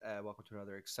Welcome to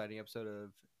another exciting episode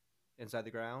of Inside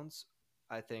the Grounds.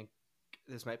 I think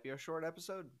this might be a short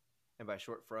episode, and by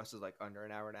short for us is like under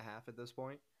an hour and a half at this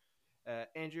point.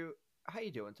 Andrew, how you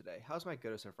doing today? How's my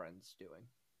goodness of friends doing?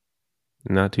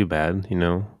 Not too bad,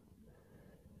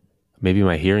 Maybe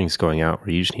my hearing's going out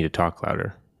where you just need to talk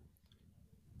louder.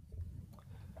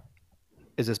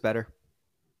 Is this better?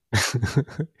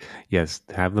 Yes,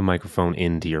 have the microphone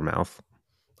into your mouth.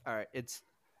 All right, it's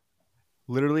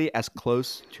literally as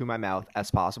close to my mouth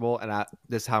as possible, and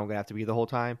this is how I'm gonna have to be the whole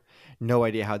time. No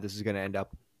idea how this is gonna end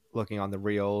up looking on the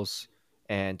reels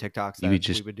and TikToks You that could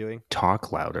just we've been doing.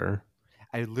 talk louder.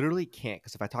 I literally can't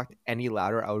because if I talked any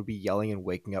louder, I would be yelling and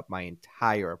waking up my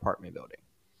entire apartment building.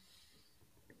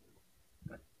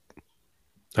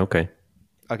 Okay.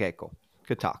 Okay, cool.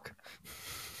 Good talk.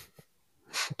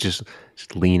 Just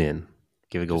lean in.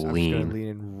 Give it a I'm just going to lean. lean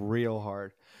in real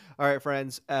hard. All right,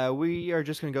 friends. We are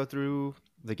just going to go through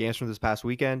the games from this past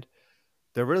weekend.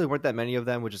 There really weren't that many of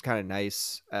them, which is kind of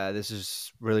nice. This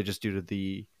is really just due to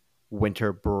the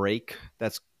winter break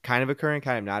that's kind of occurring,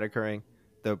 kind of not occurring.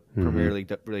 The Premier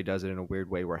League really does it in a weird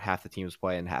way where half the teams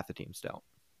play and half the teams don't.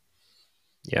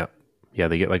 Yeah. Yeah,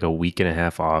 they get like a week and a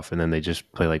half off, and then they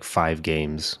just play like 5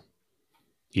 games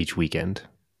each weekend.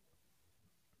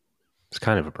 It's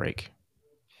kind of a break.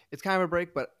 It's kind of a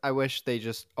break, but I wish they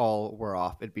just all were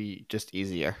off. It'd be just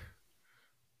easier.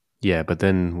 Yeah, but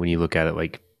then when you look at it,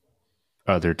 like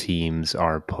other teams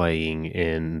are playing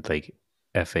in like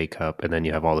FA Cup, and then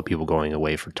you have all the people going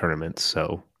away for tournaments,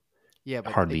 so Yeah,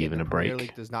 but hardly again, even the a Premier break.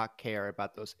 League does not care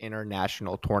about those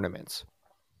international tournaments.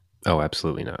 Oh,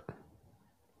 absolutely not.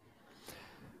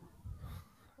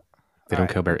 They All don't right,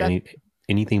 care with about that,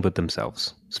 anything but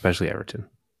themselves, especially Everton.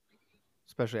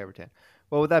 especially Everton.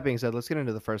 Well, with that being said, let's get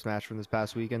into the first match from this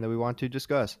past weekend that we want to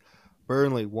discuss.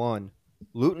 Burnley won.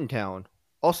 Luton Town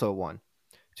also won.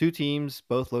 Two teams,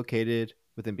 both located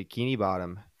within Bikini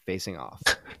Bottom, facing off.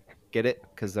 Get it?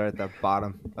 Because they're at the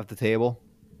bottom of the table.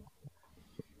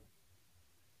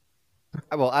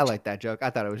 Well, I like that joke. I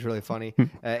thought it was really funny.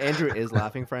 Andrew is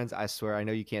laughing, friends. I swear. I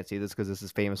know you can't see this because this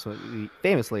is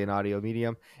famously an audio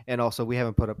medium. And also, we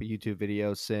haven't put up a YouTube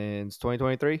video since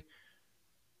 2023,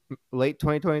 late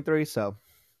 2023. So,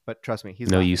 but trust me, he's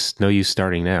laughing. No use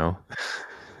starting now.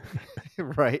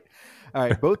 Right. All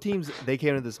right. Both teams, they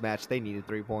came into this match. They needed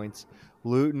 3 points.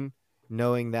 Luton,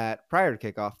 knowing that prior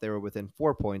to kickoff, they were within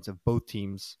 4 points of both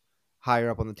teams higher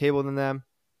up on the table than them.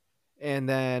 And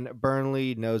then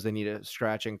Burnley knows they need to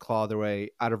stretch and claw their way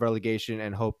out of relegation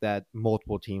and hope that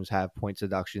multiple teams have point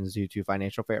deductions due to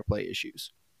financial fair play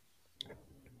issues.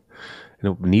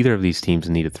 Neither of these teams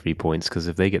needed 3 points because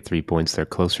if they get 3 points, they're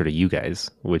closer to you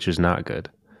guys, which is not good.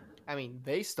 I mean,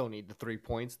 they still need the 3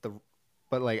 points,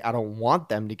 but like I don't want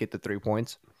them to get the 3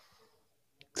 points.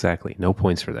 Exactly. No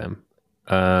points for them.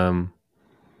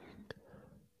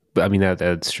 But I mean,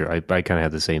 that's true. I kind of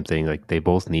had the same thing. Like they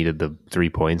both needed the 3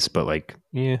 points, but like,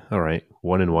 yeah, all right.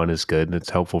 1-1 is good and it's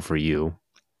helpful for you.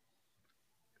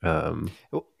 It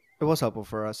was helpful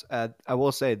for us. I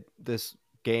will say this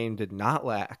game did not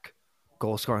lack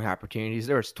goal scoring opportunities.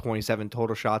 There was 27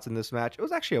 total shots in this match. It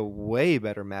was actually a way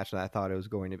better match than I thought it was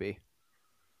going to be.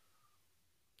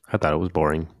 I thought it was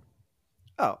boring.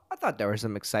 Oh, I thought there was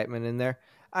some excitement in there.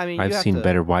 I mean, I've seen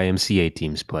better YMCA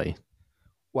teams play.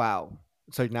 Wow.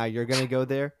 So now you're going to go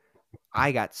there?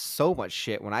 I got so much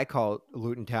shit when I called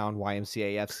Luton Town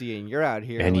YMCA FC, and you're out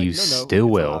here. And like, you no, still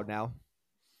it's will. allowed now.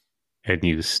 And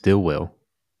you still will.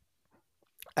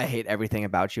 I hate everything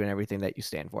about you and everything that you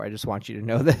stand for. I just want you to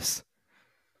know this.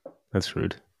 That's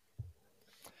rude.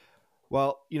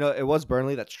 Well, it was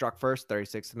Burnley that struck first,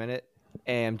 36th minute,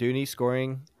 and Dooney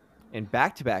scoring in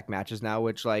back-to-back matches now,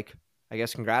 which, like, I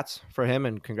guess congrats for him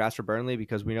and congrats for Burnley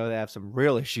because we know they have some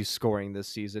real issues scoring this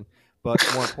season. But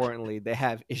more importantly, they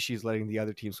have issues letting the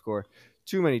other team score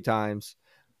too many times.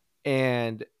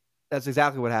 And that's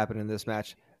exactly what happened in this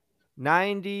match.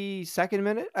 92nd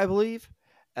minute, I believe.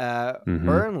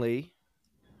 Burnley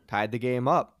tied the game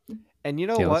up. And you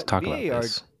know what? Let's talk about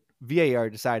this.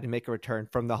 VAR decided to make a return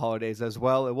from the holidays as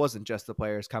well. It wasn't just the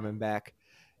players coming back.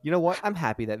 You know what? I'm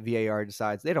happy that VAR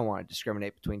decides they don't want to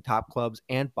discriminate between top clubs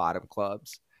and bottom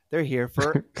clubs. They're here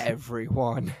for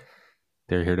everyone.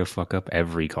 They're here to fuck up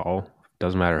every call.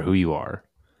 Doesn't matter who you are.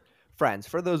 Friends,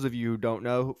 for those of you who don't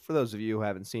know, for those of you who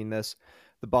haven't seen this,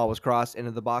 the ball was crossed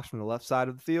into the box from the left side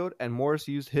of the field, and Morris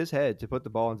used his head to put the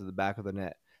ball into the back of the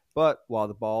net. But while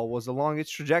the ball was along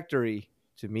its trajectory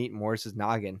to meet Morris's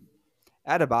noggin,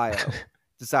 Adebayo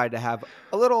decided to have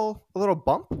a little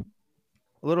bump, a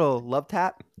little love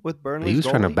tap with Burnley's He was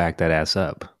goalie. trying to back that ass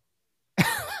up.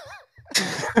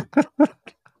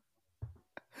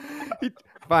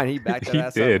 Fine, he backed that He ass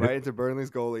up did. right into Burnley's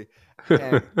goalie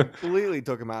and completely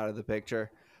took him out of the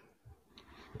picture.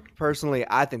 Personally,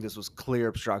 I think this was clear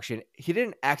obstruction. He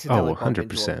didn't Oh, accidentally bump into him.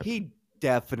 100%. He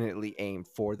definitely aimed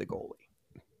for the goalie.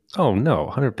 Oh no,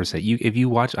 100%. You if you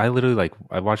watch, I literally like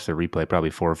I watched the replay probably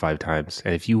 4 or 5 times,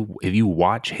 and if you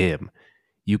watch him,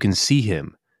 you can see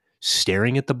him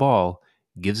staring at the ball,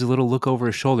 gives a little look over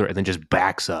his shoulder, and then just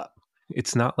backs up.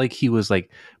 It's not like he was like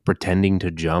pretending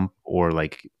to jump or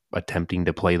like attempting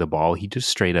to play the ball. He just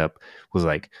straight up was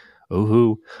like, "Oh,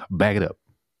 hoo, back it up."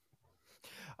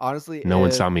 Honestly, No one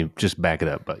if saw me just back it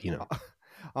up, but you know.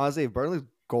 honestly, if Burnley's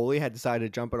goalie had decided to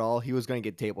jump at all, he was going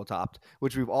to get tabletopped,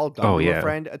 which we've all done Oh to a yeah,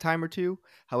 friend a time or two.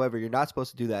 However, you're not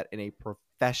supposed to do that in a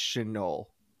professional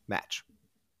match.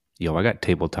 yo, I got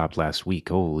tabletopped last week.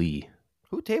 Holy,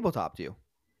 Who tabletopped you?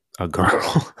 a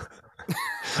girl.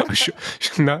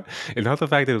 not not the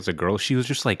fact that it was a girl. She was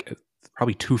just like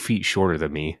probably 2 feet shorter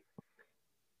than me,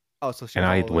 Oh, so she and was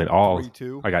I all like went all.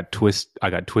 3-2. I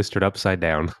got twisted upside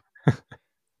down.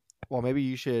 Well, maybe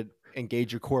you should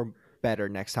engage your core better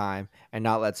next time and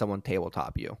not let someone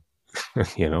tabletop you.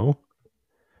 You know,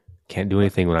 can't do But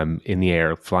anything when I'm in the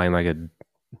air flying like an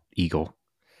eagle.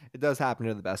 it does happen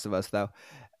to the best of us, though.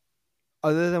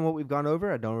 Other than what we've gone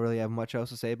over, I don't really have much else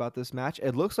to say about this match.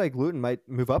 It looks like Luton might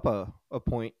move up a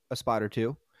point, a spot or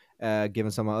two,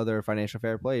 given some other financial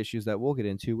fair play issues that we'll get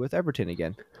into with Everton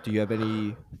again. Do you have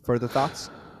any further thoughts?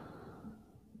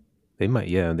 They might,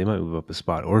 yeah, they might move up a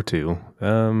spot or two.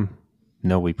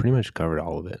 No, we pretty much covered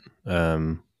all of it.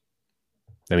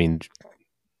 I mean,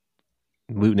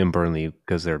 Luton and Burnley,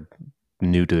 because they're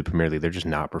new to the Premier League, they're just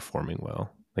not performing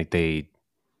well. Like they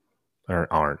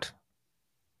aren't.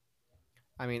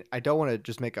 I mean, I don't want to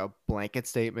just make a blanket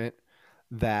statement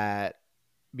that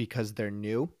because they're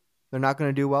new, they're not going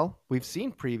to do well. We've seen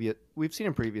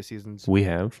in previous seasons We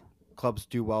have, clubs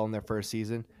do well in their first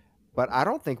season, but I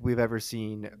don't think we've ever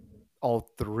seen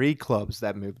all three clubs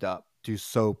that moved up do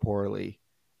so poorly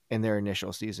in their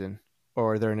initial season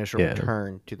or their initial yeah,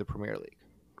 return to the Premier League.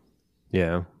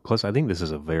 yeah. Plus, I think this is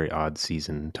a very odd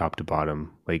season, top to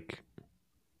bottom. Like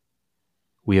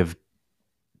we have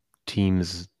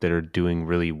teams that are doing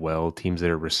really well, teams that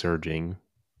are resurging,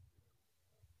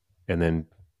 and then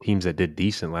teams that did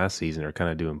decent last season are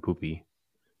kind of doing poopy.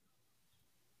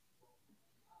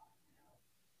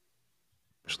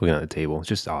 Just looking at the table, it's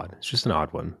just odd. It's just an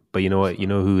odd one. But you know what? You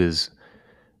know who is?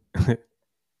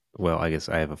 Well, I guess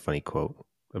I have a funny quote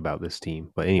about this team.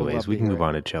 But Would anyways, love we to can hear move it.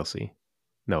 on to Chelsea.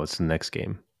 No, it's the next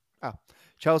game. Oh,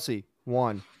 Chelsea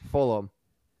 1, Fulham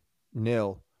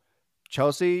 0.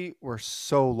 Chelsea were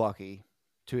so lucky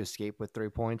to escape with 3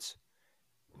 points.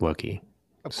 Lucky,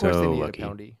 Of course, they so needed a lucky.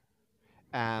 penalty.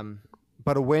 Um,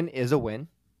 but a win is a win,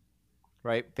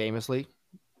 right? Famously,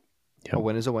 a Yep,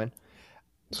 win is a win.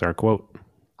 it's our quote.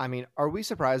 I mean, are we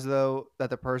surprised though that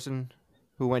the person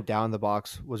who went down the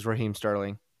box was Raheem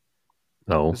Sterling?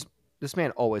 No, This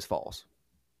man always falls.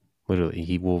 literally,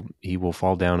 he will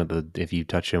fall down at the if you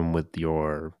touch him with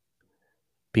your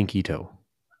pinky toe.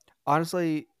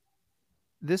 Honestly,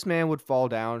 this man would fall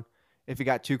down if he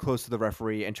got too close to the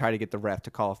referee and try to get the ref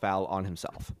to call a foul on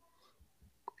himself.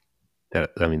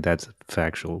 That I mean, that's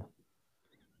factual.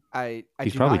 I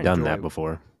He's do probably not done that enjoy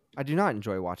before. I do not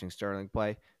enjoy watching Sterling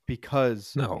play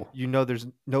because No, there's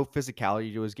no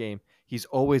physicality to his game. He's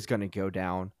always going to go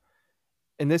down.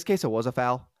 In this case, it was a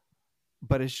foul,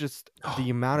 but it's just the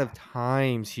amount of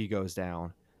times he goes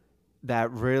down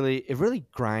that really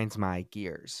grinds my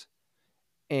gears.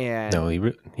 no,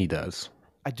 And he does.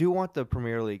 I do want the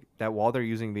Premier League that while they're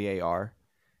using VAR,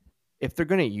 if they're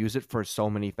going to use it for so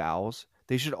many fouls,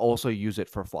 they should also use it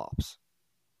for flops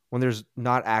when there's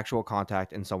not actual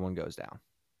contact and someone goes down.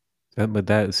 But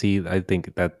that see, I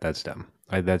think that's dumb.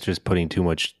 That's just putting too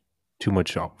much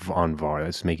on VAR.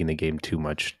 That's making the game too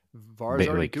much VAR is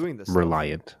already like doing this stuff.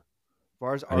 reliant.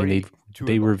 VAR is I mean, already too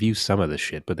they involved. review some of the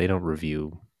shit, but they don't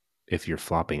review if you're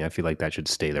flopping. I feel like that should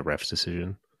stay the ref's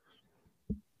decision.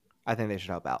 I think they should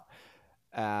help out.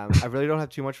 I really don't have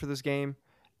too much for this game.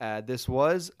 This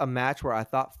was a match where I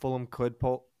thought Fulham could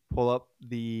pull off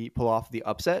the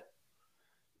upset.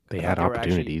 They I thought had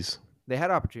opportunities. they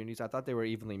had opportunities. I thought they were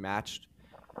evenly matched.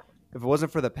 If it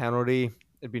wasn't for the penalty,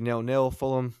 it'd be 0-0.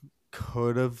 Fulham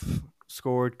could have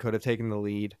scored, could have taken the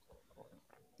lead.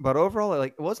 But overall,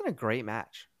 it wasn't a great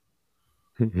match.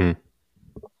 Mhm.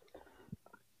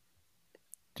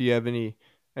 Do you have any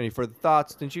further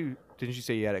thoughts? Didn't you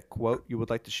say you had a quote you would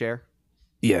like to share?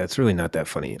 Yeah, it's really not that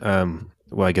funny.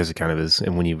 Well, I guess it kind of is,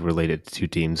 and when you relate it to two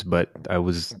teams, but I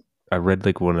read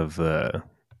like one of the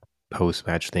post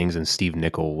match things, and Steve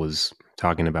Nicol was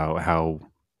talking about how,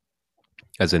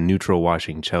 as a neutral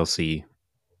watching Chelsea,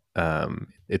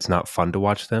 It's not fun to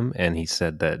watch them, and he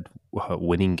said that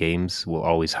winning games will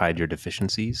always hide your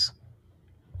deficiencies.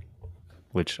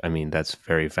 Which, I mean, that's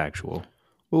very factual.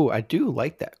 Ooh, I do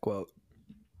like that quote.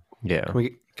 Yeah,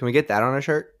 Can we get that on a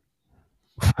shirt?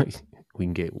 we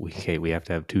can get we have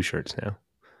to have 2 shirts now.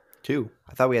 Two.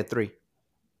 I thought we had three.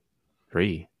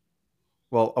 3,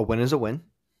 Well, a win is a win.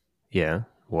 yeah,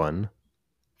 1.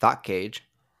 Thought cage.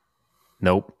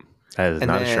 Nope, that is And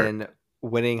not a shirt. then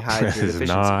winning hides That your is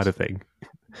not a deficiencies. thing.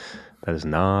 That is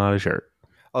not a shirt.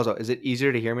 Also, is it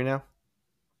easier to hear me now?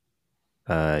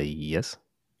 Yes.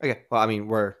 Okay. Well, I mean,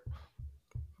 we're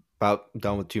about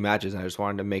done with 2 matches, and I just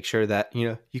wanted to make sure that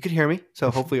you could hear me. So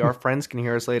hopefully our friends can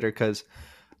hear us later. Because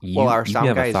You our you can sound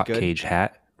have a guy is thought good. cage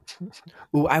hat,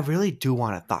 Ooh, I really do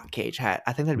want a thought cage hat.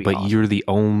 I think that'd be but awesome. you're the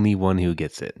only one who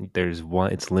gets it. There's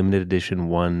one. It's limited edition,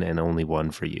 one and only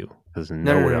one for you, because No, no,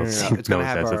 no no, one no, no, else no. It's gonna knows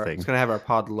have that's a our it's thing. gonna have our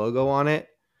pod logo on it.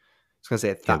 It's gonna say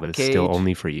Yeah, but thought it's still cage,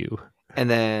 only for you. and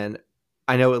then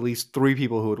I know at least 3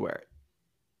 people who would wear it.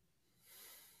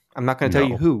 I'm not gonna tell you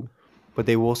No, who, but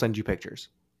they will send you pictures.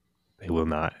 they will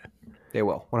not. They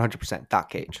will 100% thought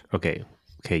cage. Okay,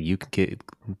 okay, you can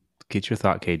get your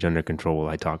thought cage under control while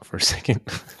I talk for a second.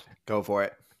 Go for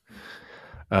it.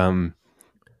 um,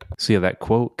 so yeah, that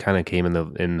quote kind of came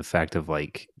in the fact of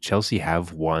like Chelsea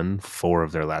have won 4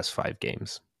 of their last 5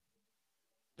 games.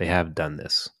 They have done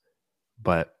this,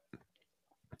 but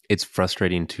it's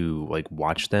frustrating to like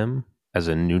watch them as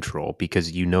a neutral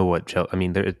because you know what Chelsea. I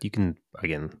mean, there you can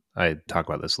again. I talk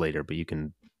about this later, but you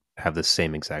can have the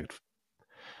same exact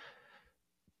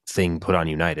thing put on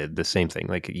United. The same thing,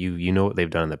 like you know what they've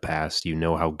done in the past. You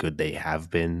know how good they have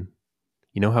been.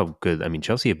 You know how good. I mean,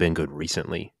 Chelsea have been good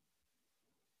recently,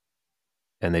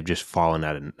 and they've just fallen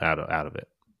out of it.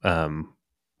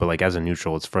 But like as a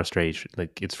neutral, it's frustration.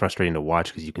 Like it's frustrating to watch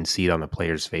because you can see it on the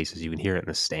players' faces. You can hear it in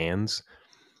the stands,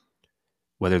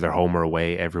 whether they're home or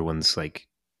away. Everyone's like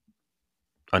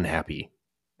unhappy.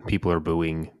 People are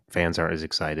booing. Fans aren't as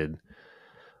excited.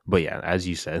 But yeah, as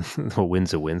you said, a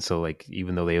win's a win. So like,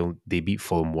 even though they beat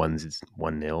Fulham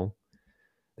 1-0,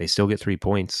 they still get 3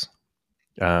 points.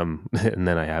 And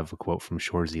then I have a quote from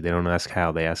Shorzy. They don't ask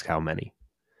how, they ask how many.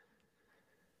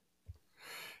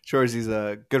 Shoresy's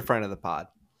a good friend of the pod.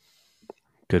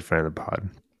 Good friend of the pod.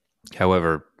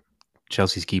 However,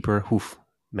 Chelsea's keeper, oof,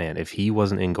 man, if he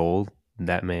wasn't in goal,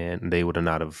 that man, they would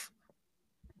not have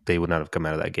come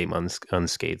out of that game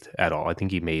unscathed at all. I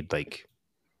think he made like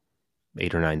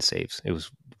 8 or 9 saves. It was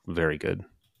very good.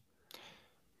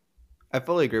 I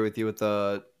fully agree with you with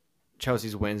the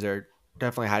Chelsea's wins. They're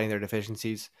definitely hiding their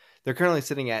deficiencies. They're currently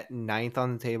sitting at ninth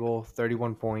on the table,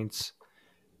 31 points.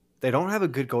 They don't have a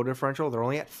good goal differential. They're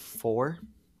only at 4,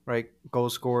 right?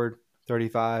 Goals scored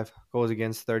 35, goals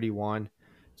against 31.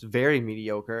 It's very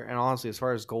mediocre. And honestly, as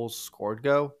far as goals scored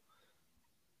go,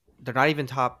 they're not even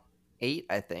top 8,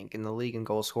 I think, in the league in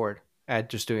goals scored.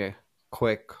 Just doing a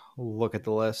quick look at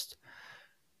the list.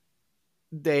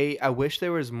 I wish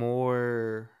there was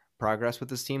more progress with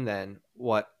this team than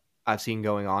what I've seen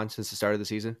going on since the start of the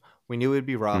season. We knew it'd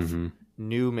be rough. Mm-hmm.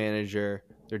 New manager.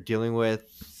 They're dealing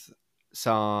with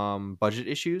some budget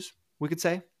issues, we could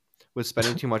say, with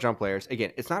spending too much on players.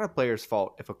 Again, it's not a player's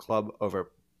fault if a club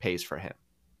overpays for him.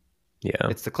 Yeah.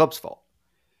 It's the club's fault.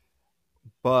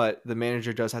 But the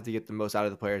manager does have to get the most out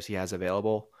of the players he has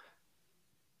available.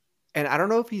 And I don't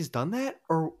know if he's done that,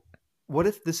 or what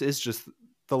if this is just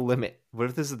the limit? What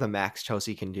if this is the max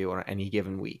Chelsea can do on any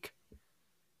given week?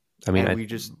 I mean, And we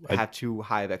just have too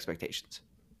high of expectations.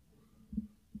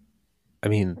 I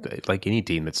mean, like any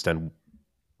team that's done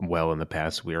well in the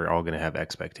past, we're all going to have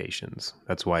expectations.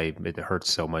 That's why it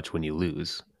hurts so much when you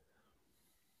lose.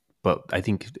 But I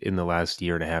think in the last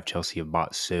year and a half, Chelsea have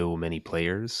bought so many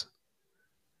players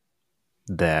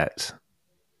that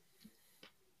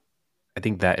I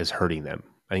think that is hurting them.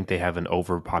 I think they have an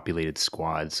overpopulated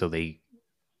squad, so they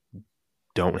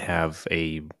don't have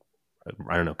I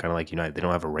don't know, kind of like United, they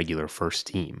don't have a regular first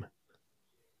team.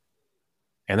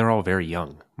 And they're all very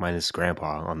young, minus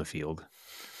Grandpa on the field.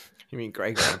 You mean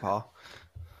great grandpa?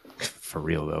 For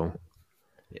real, though.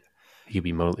 Yeah.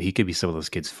 He could be some of those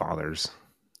kids' fathers.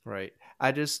 Right.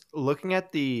 I just looking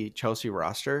at the Chelsea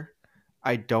roster,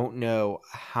 I don't know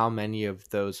how many of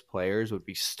those players would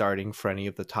be starting for any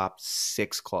of the top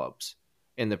 6 clubs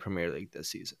in the Premier League this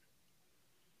season.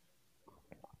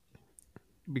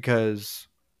 Because,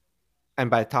 and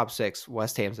by top 6,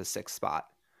 West Ham's the 6th spot.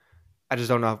 I just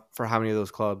don't know for how many of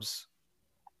those clubs,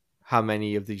 how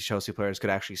many of these Chelsea players could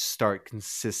actually start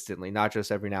consistently, not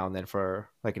just every now and then for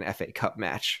like an FA Cup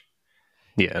match.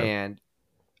 Yeah. And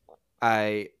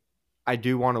I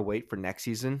do want to wait for next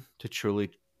season to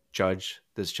truly judge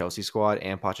this Chelsea squad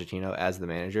and Pochettino as the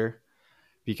manager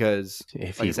because,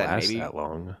 If like I he said, lasts that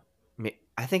long.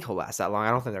 I think he'll last that long. I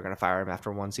don't think they're going to fire him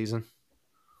after one season.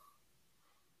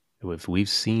 If we've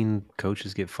seen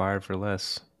coaches get fired for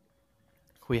less.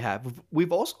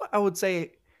 We've also, I would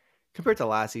say, compared to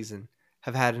last season,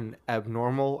 have had an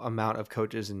abnormal amount of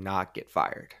coaches not get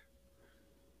fired.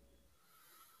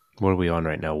 What are we on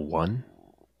right now? One?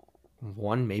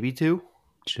 One, maybe two.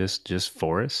 Just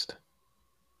Forrest?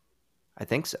 I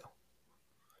think so.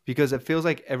 Because it feels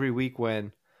like every week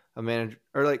when a manager,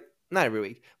 or like not every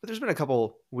week, but there's been a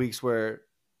couple weeks where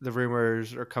the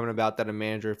rumors are coming about that a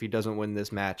manager, if he doesn't win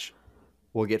this match,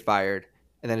 will get fired.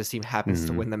 And then his team happens to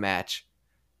Mm-hmm. win the match.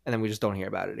 And then we just don't hear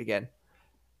about it again.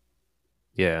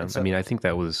 Yeah. And I so, mean, I think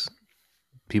that was,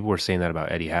 people were saying that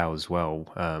about Eddie Howe as well.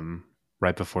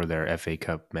 Right before their FA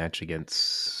Cup match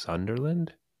against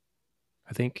Sunderland,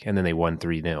 I think. And then they won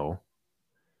 3-0.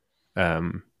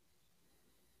 Um,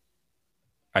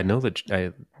 I know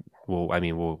that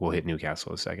we'll hit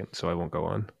Newcastle in a second, so I won't go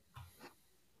on.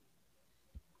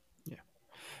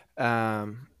 yeah,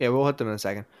 we'll hit them in a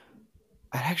second.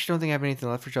 I actually don't think I have anything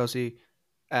left for Chelsea.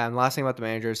 Last thing about the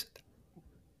managers,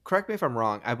 correct me if I'm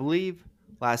wrong. I believe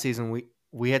last season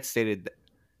we had stated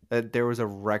that there was a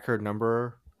record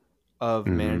number of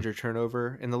Mm-hmm. manager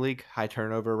turnover in the league. High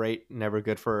turnover rate, never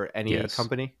good for any Yes.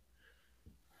 company.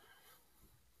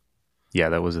 Yeah,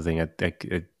 that was the thing.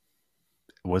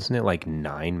 Wasn't it like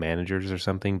 9 managers or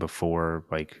something before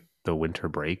like the winter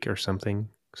break or something?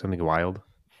 Something wild.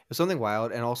 It's something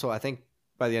wild, and also I think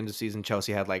by the end of the season,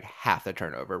 Chelsea had like half the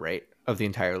turnover rate of the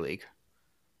entire league,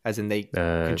 as in they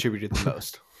Uh, contributed the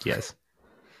most. yes.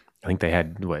 I think they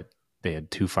had what? They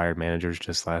had 2 fired managers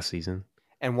just last season.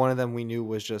 And one of them we knew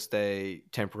was just a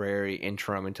temporary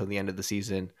interim until the end of the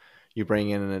season. You bring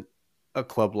in a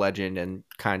club legend and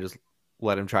kind of just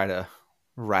let him try to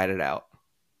ride it out.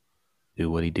 Do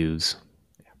what he does.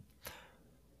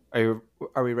 Are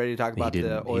we ready to talk He about the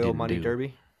didn't. He oil didn't money do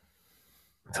derby?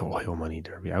 the oil money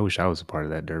derby. I wish I was a part of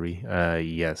that derby.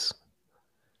 Yes.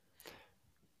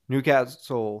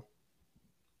 Newcastle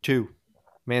 2,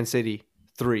 Man City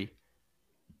 3.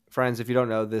 Friends, if you don't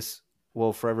know, this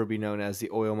will forever be known as the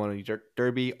oil money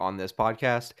derby on this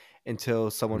podcast until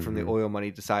someone from the Mm-hmm. oil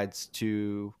money decides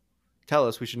to tell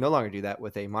us we should no longer do that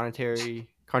with a monetary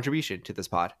contribution to this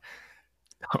pod.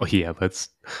 Oh yeah. Let's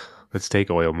take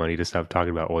oil money to stop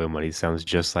talking about oil money. Sounds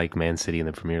just like Man City in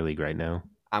the Premier League right now.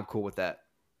 I'm cool with that.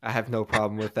 I have no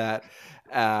problem with that.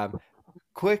 Um,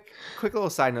 quick little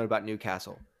side note about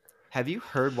Newcastle. Have you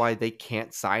heard why they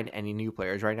can't sign any new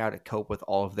players right now to cope with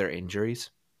all of their injuries?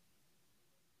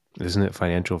 Isn't it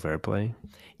financial fair play?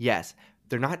 Yes,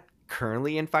 they're not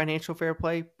currently in financial fair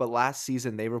play, but last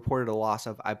season they reported a loss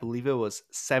of, I believe it was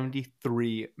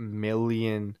 $73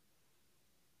 million,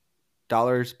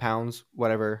 pounds,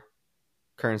 whatever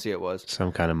currency it was,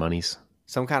 Some kind of monies.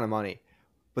 some kind of money,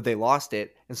 but they lost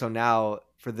it. And so now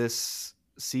for this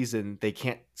season, they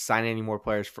can't sign any more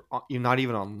players for not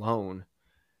even on loan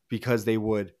because they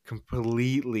would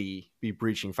completely be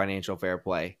breaching financial fair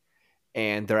play.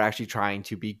 And they're actually trying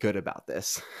to be good about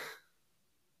this.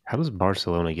 How does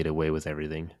Barcelona get away with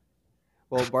everything?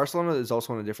 Well, Barcelona is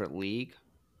also in a different league.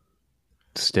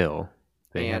 Still,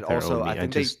 they And have their also own.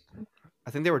 I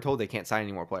think they were told they can't sign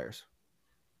any more players.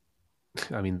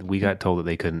 I mean, we got told that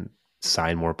they couldn't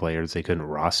sign more players. They couldn't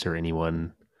roster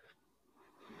anyone.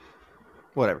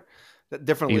 Whatever.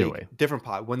 Different Either league, way, different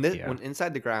pod. yeah, When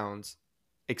Inside the Grounds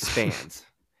expands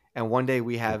and one day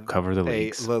we we'll have cover the a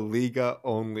leagues. La Liga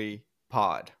only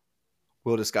pod,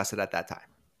 we'll discuss it at that time.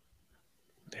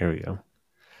 There we go.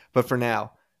 But for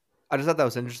now, I just thought that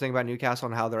was interesting about Newcastle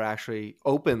and how they're actually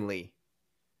openly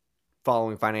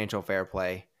following financial fair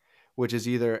play, which is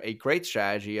either a great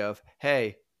strategy of,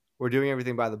 hey, we're doing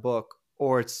everything by the book,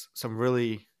 or it's some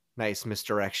really nice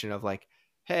misdirection of like,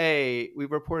 hey, we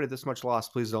reported this much loss.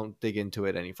 Please don't dig into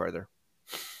it any further.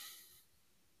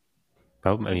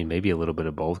 I mean, maybe a little bit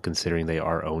of both, considering they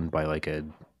are owned by like a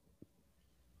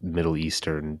Middle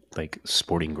Eastern like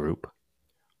sporting group.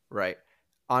 Right.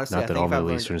 Honestly, Not I that think all if I've Middle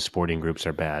learned, Eastern sporting groups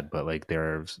are bad, but like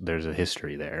there's a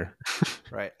history there.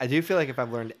 right, I do feel like if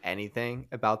I've learned anything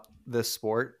about this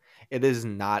sport, it is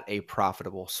not a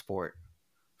profitable sport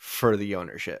for the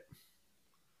ownership.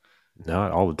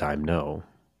 Not all the time, no.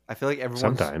 I feel like everyone's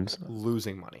Sometimes.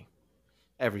 losing money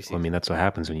every Well, I mean, season. that's what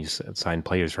happens when you sign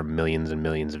players for millions and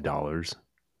millions of dollars,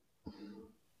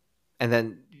 And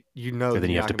then you know and that then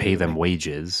you you're have not to going to be pay able to them make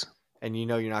wages. and you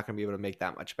know you're not going to be able to make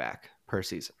that much back per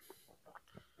season.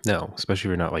 No, especially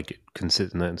if you're not like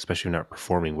consistent, especially if you're not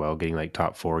performing well, getting like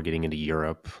top 4, getting into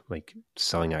Europe, like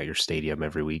selling out your stadium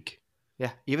every week.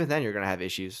 Yeah, even then you're going to have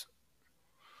issues.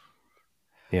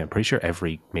 Yeah, I'm pretty sure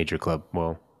every major club,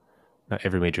 well, not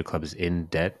every major club is in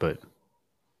debt, but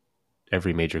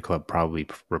every major club probably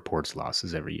reports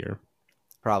losses every year.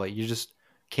 Probably. You just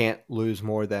can't lose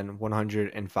more than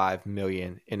 105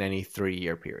 million in any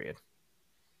 3-year period.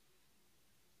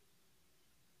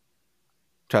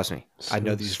 Trust me, I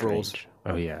know So these rules strange.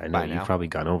 Oh yeah, I know. by You've now. probably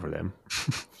gone over them.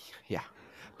 Yeah.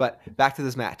 But back to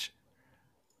this match.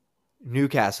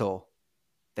 Newcastle,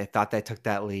 they thought they took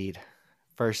that lead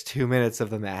first 2 minutes of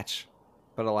the match,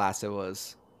 but alas, it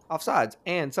was offsides.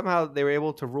 And somehow they were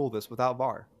able to rule this without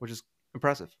VAR, which is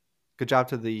impressive. Good job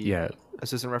to the Yeah,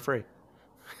 assistant referee.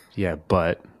 yeah,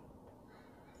 but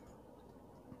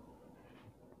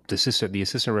the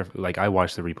assistant ref, like I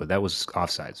watched the replay, that was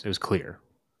offsides. It was clear.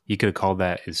 He could have called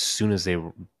that as soon as they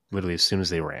literally as soon as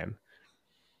they ran.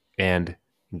 And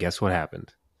guess what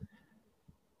happened?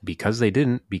 Because they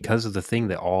didn't, because of the thing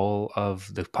that all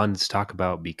of the pundits talk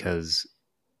about, because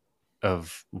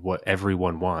of what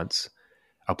everyone wants,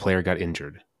 a player got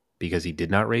injured. Because he did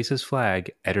not raise his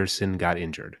flag, Ederson got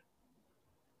injured.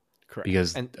 Correct.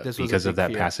 Because And this was a because of big that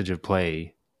fear. passage of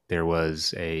play, there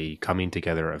was a coming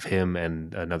together of him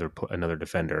and another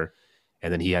defender,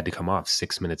 and then he had to come off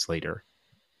 6 minutes later.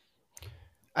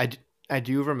 I, I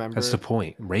do That's the remember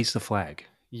point. Raise the flag.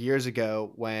 years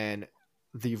ago when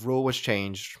the rule was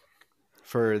changed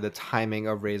for the timing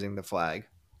of raising the flag.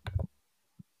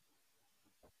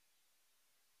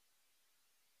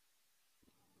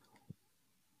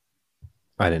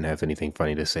 I didn't have anything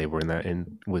funny to say. We're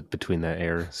in with between that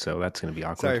air, so that's gonna be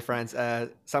Sorry, awkward. friends.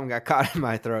 Something got caught in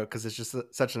my throat because it's just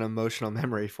such an emotional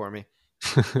memory for me.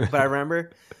 But I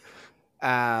remember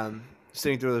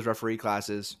sitting through those referee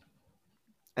classes,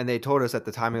 and they told us that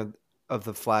the timing of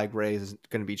the flag raise is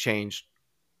going to be changed.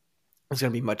 It's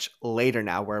going to be much later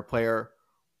now, where a player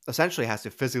essentially has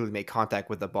to physically make contact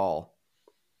with the ball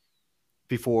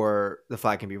before the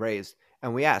flag can be raised.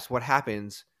 And we asked, what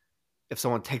happens if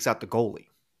someone takes out the goalie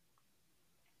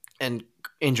and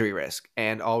injury risk?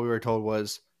 And all we were told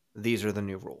was, these are the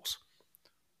new rules.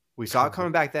 We saw it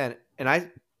coming back then. And I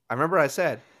remember I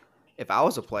said, if I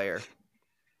was a player,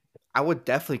 I would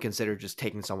definitely consider just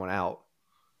taking someone out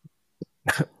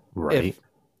Right.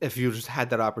 if you just had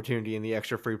that opportunity in the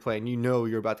extra free play and you know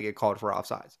you're about to get called for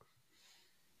offsides.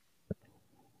 I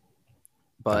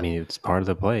But mean, it's part of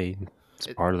the play. It's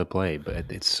it, part of the play, but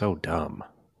it's so dumb.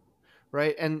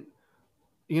 right, and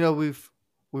we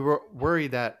were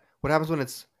worried that what happens when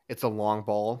it's a long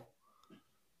ball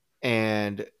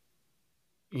and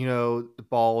the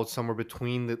ball is somewhere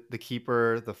between the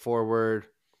keeper, the forward,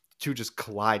 to just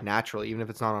collide naturally, even if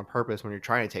it's not on purpose when you're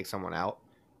trying to take someone out,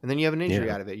 and then you have an injury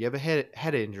Yeah. out of it. You have a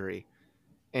head injury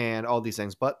and all these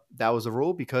things. But that was a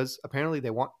rule because apparently they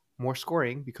want more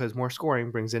scoring, because more scoring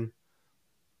brings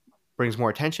more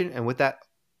attention, and with that,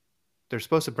 they're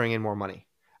supposed to bring in more money.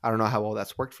 I don't know how well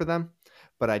that's worked for them,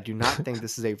 but I do not think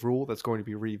this is a rule that's going to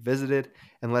be revisited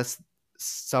unless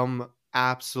some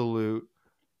absolute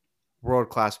world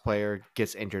class player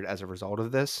gets injured as a result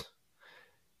of this,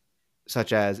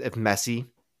 such as if Messi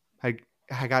had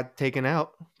got taken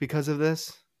out because of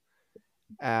this.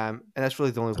 And that's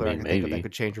really the only I player I mean, can think of that maybe.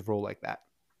 could change a rule like that.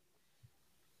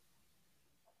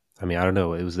 I mean, I don't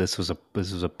know. This was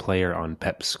a player on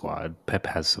Pep's squad. Pep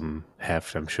has some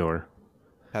heft, I'm sure.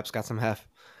 Pep's got some heft.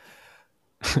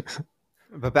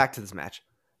 But back to this match.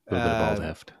 A little bit of bald Uh,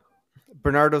 heft.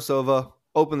 Bernardo Silva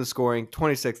opened the scoring,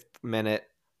 26th minute.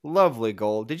 Lovely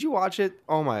goal. Did you watch it?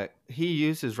 Oh my! He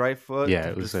used his right foot Yeah, to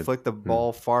it was just a. flick the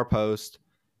ball far post.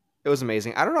 It was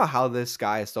amazing. I don't know how this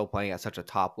guy is still playing at such a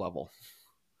top level.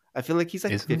 I feel like he's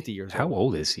like Isn't he? 50 years How old.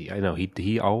 old is he? I know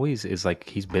he always is like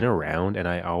he's been around, and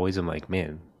I always am like,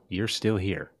 man, you're still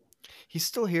here. He's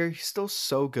still here. He's still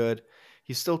so good.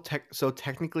 He's still so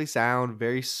technically sound,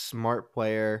 very smart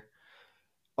player.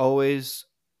 Always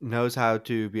knows how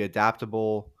to be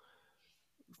adaptable,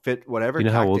 fit Do whatever you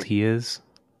know how old tactic. he is?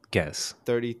 Guess.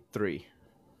 33.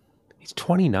 He's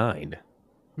 29.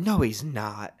 No, he's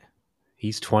not.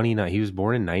 He's 29. He was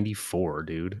born in 94,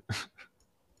 dude.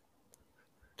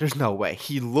 There's no way.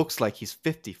 He looks like he's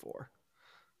 54.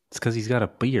 It's because he's got a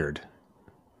beard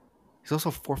He's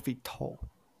also 4 feet tall.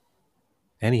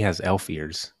 and he has elf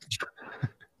ears.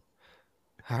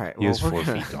 All right. He Well, was we're 4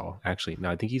 feet gonna. tall. Actually, no,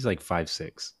 I think he's like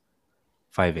 5'6",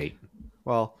 5'8".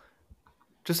 Well,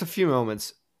 just a few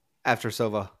moments after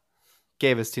Silva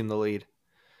gave his team the lead,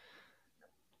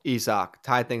 Isak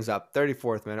tied things up.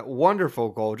 34th minute. Wonderful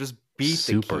goal. Just beat the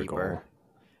Super goal. keeper.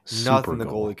 Super Nothing the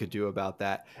goal. goalie could do about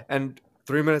that. And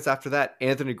 3 minutes after that,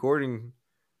 Anthony Gordon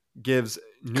gives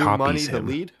New Money Copies the him.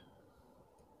 lead.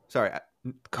 Sorry,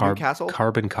 Newcastle,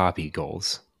 carbon copy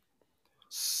goals.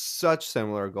 such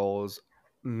similar goals.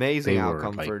 Amazing They were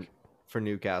outcome like for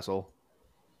Newcastle.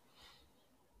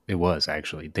 it was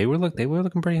actually they were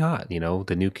looking pretty hot. You know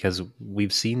the new because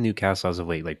we've seen Newcastle as of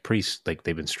late like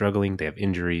they've been struggling. They have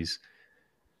injuries.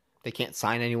 They can't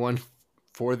sign anyone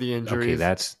for the Okay, injuries.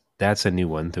 that's a new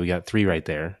one. So we got three right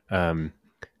there.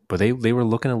 But they were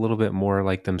looking a little bit more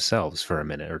like themselves for a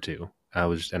minute or two. I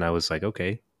was like,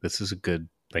 okay, this is a good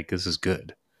this is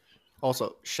good.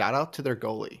 Also, shout out to their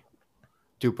goalie,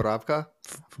 Dubravka.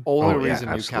 Only Oh yeah, reason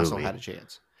Newcastle absolutely. had a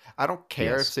chance. I don't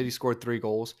care if Yes, City scored 3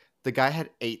 goals. The guy had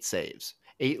 8 saves,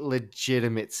 8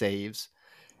 legitimate saves,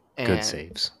 good and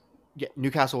saves. yeah,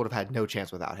 Newcastle would have had no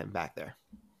chance without him back there.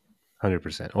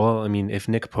 100%. Well, I mean, if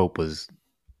Nick Pope was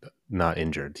not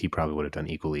injured, he probably would have done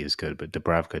equally as good. But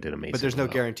Dubravka did But there's amazingly no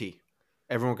well. guarantee.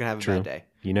 Everyone can have a bad True. day.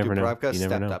 You never know. Dubravka You never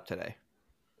stepped know. up today.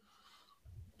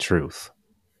 Truth.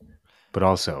 But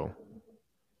also,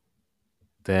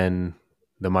 then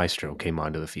the maestro came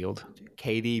onto the field.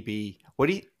 KDB.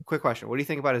 Quick question. What do you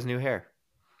think about his new hair?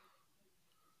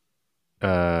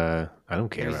 I don't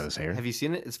care Have you about his hair. have you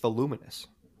seen it? It's voluminous.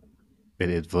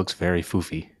 It looks very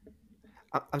foofy.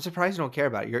 I'm surprised you don't care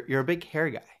about it. You're a big hair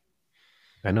guy.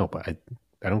 I know, but I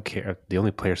don't care. The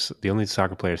only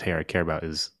soccer player's hair I care about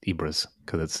is Ibra's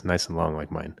because it's nice and long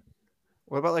like mine.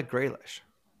 What about like Graylish?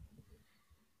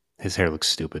 His hair looks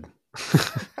stupid.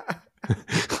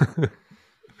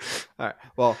 All right.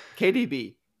 Well,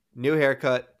 KDB, new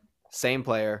haircut, same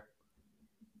player.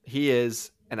 He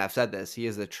is, and I've said this, he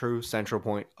is the true central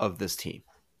point of this team.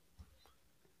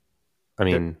 I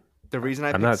The, mean, the reason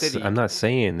I picked City, I'm not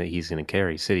saying that he's going to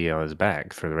carry City on his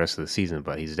back for the rest of the season,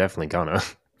 but he's definitely gonna.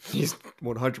 he's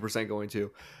 100% going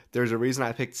to. There's a reason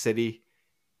I picked City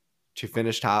to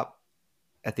finish top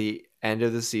at the end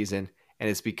of the season, and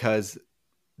it's because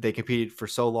they competed for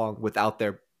so long without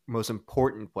their most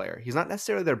important player. He's not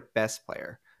necessarily their best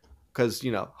player because,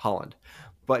 Holland,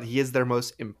 but he is their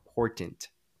most important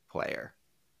player.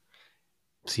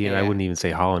 See, and I And wouldn't even say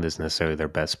Holland is necessarily their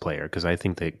best player because I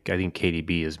think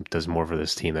KDB does more for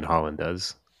this team than Holland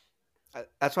does.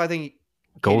 that's why I think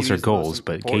Goals KDB are is the most goals,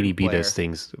 but important KDB does player.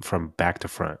 things from back to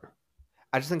front.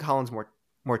 I just think Holland's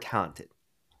more talented.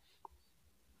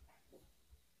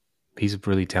 He's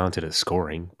really talented at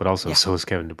scoring, but also Yeah, so is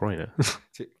Kevin De Bruyne.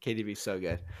 KDB's so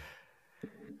good.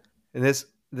 In this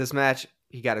match,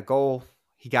 he got a goal.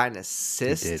 He got an He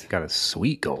assist. did. Got a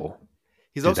sweet goal.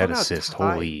 He's Dude, also that now assist,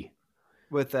 tied holy.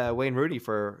 with Wayne Rooney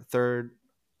for third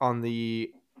on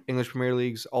the English Premier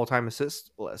League's all-time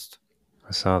assist list.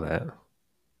 I saw that.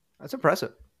 That's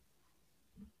impressive.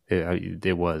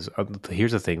 It was.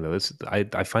 Here's the thing, though.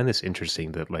 I find this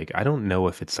interesting that, like, I don't know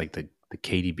if it's like the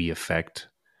KDB effect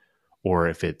or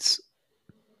if it's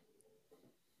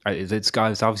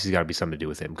obviously got to be something to do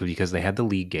with him because they had the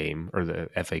league game or the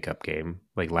FA Cup game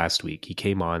like last week. He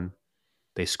came on,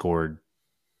 they scored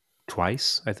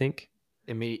twice, I think,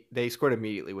 They scored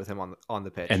immediately with him on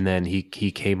the pitch. and then he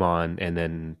came on and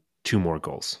then two more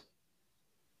goals.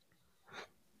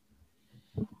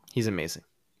 He's amazing.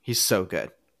 He's so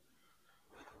good.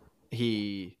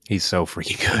 He's so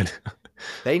freaking good.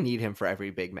 They need him for every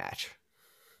big match.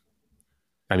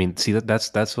 I mean, see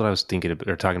that's what I was thinking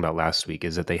or talking about last week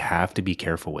is that they have to be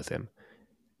careful with him.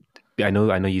 I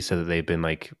know you said that they've been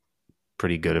like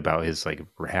pretty good about his like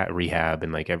rehab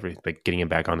and like getting him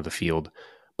back onto the field,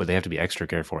 but they have to be extra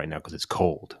careful right now because it's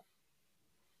cold.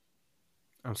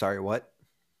 I'm sorry, what?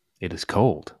 It is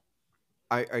cold.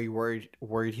 Are you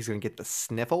worried he's going to get the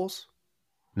sniffles?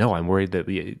 No, I'm worried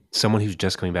that someone who's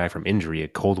just coming back from injury,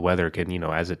 cold weather can,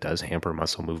 as it does, hamper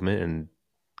muscle movement and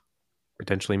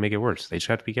potentially make it worse. They just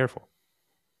have to be careful.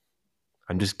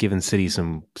 I'm just giving City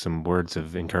some words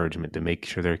of encouragement to make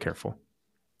sure they're careful.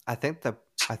 I think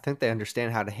they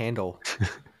understand how to handle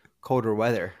colder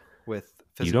weather with You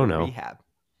physical don't know. rehab.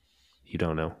 You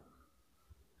don't know.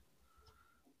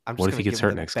 I'm just What if going he to gets give them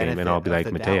hurt the next game and benefit I'll be of like,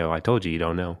 the Mateo, doubt. I told you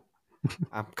don't know.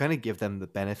 I'm going to give them the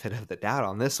benefit of the doubt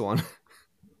on this one.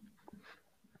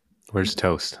 Where's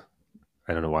Toast?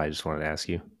 I don't know why. I just wanted to ask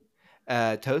you.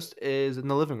 Toast is in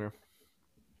the living room.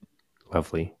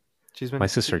 Lovely. She's been. My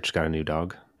sister just got a new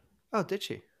dog. Oh, did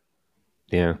she?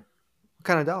 Yeah. What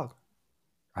kind of dog?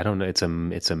 I don't know. It's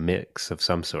a mix of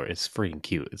some sort. It's freaking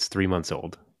cute. It's 3 months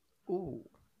old. Ooh,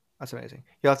 that's amazing.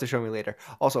 You'll have to show me later.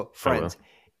 Also, I will. friends,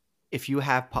 if you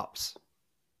have pups,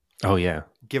 Oh yeah.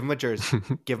 give them a jersey,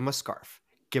 give them a scarf,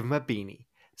 give them a beanie.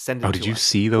 Send it Oh, to did you us.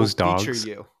 see those We'll dogs? feature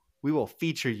you. We will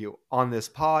feature you on this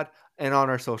pod and on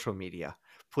our social media.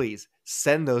 Please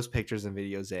send those pictures and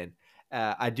videos in.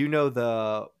 I do know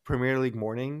the Premier League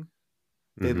morning.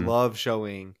 They Mm-hmm. love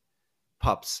showing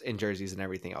pups in jerseys and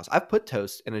everything else. I've put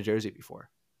Toast in a jersey before.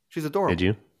 She's Did adorable.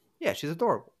 you? Yeah, she's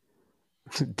adorable.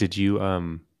 Did you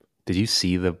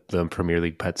see the Premier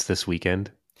League pets this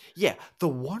weekend? Yeah, the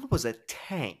one was a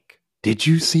tank. Did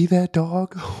you see that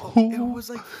dog? Oh, it Oh, was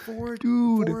like four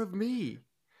dude. of me.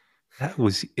 That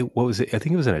was it. What was it? I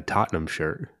think it was in a Tottenham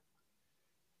shirt,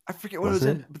 I forget what it was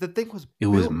wasn't in, it? but the thing was It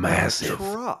was built like a massive.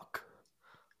 truck.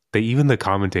 Even the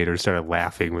commentators started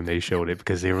laughing when they showed it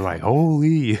because they were like,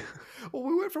 "Holy!" Well,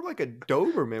 we went from like a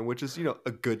Doberman, which is,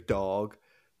 a good dog,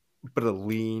 but a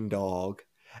lean dog.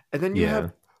 And then you Yeah,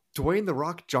 have Dwayne The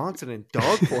Rock Johnson in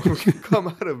dog form come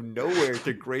out of nowhere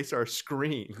to grace our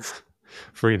screens.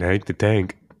 freaking Hank the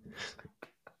Tank.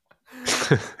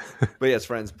 But yes,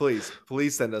 friends, please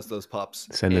send us those pups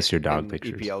Send us your dog in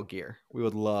pictures. EPL gear. We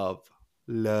would love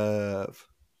to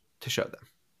show them.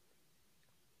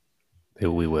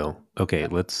 We will. Okay,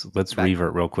 let's Back,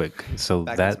 revert real quick. So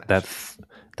back to this match.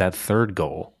 that third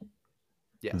goal,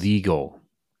 Yes. the goal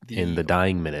in The the goal.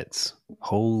 dying minutes.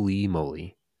 Holy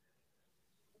moly!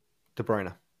 De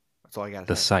Bruyne. That's all I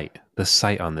gotta say. The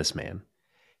sight on this man.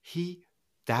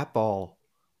 That ball.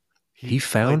 He played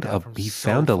found that from he so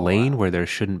found a far lane out. where there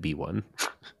shouldn't be one.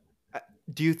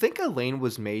 Do you think a lane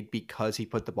was made because he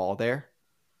put the ball there?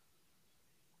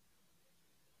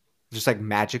 Just like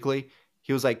magically,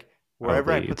 he was like,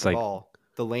 wherever I Probably put it's the like ball,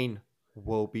 the lane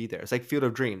will be there. It's like Field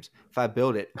of Dreams. If I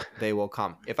build it, they will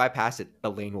come. If I pass it,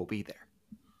 the lane will be there.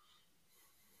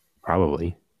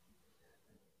 probably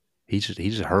he just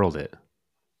hurled it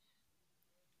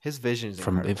His vision is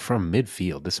from incredible.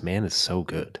 midfield. This man is so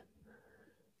good.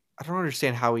 I don't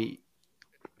understand how he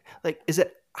is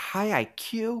it high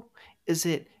IQ? Is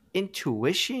it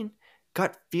intuition,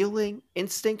 gut feeling,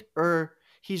 instinct, or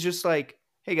he's just like,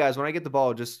 hey guys, when I get the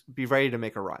ball, just be ready to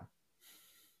make a run.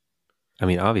 I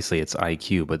mean, obviously it's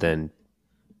IQ, but then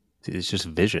it's just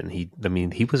vision. He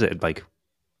was at like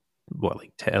what,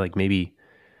 like 10, like maybe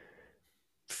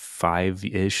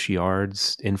 5-ish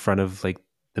yards in front of like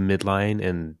the midline,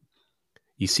 and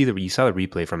you saw the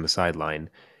replay from the sideline,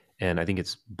 and I think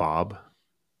it's Bob.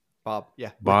 Bob, yeah,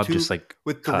 Bob just like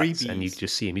with three cuts, and you B's.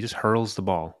 just see him. He just hurls the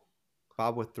ball.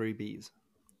 Bob with three B's.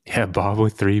 Yeah, Bob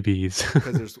with 3 Bs.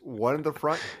 Because there's one in the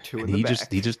front, two And in the he back.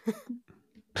 just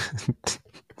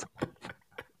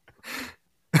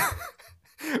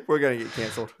We're gonna get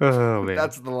canceled. oh man,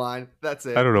 That's the line. That's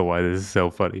it. I don't know why this is so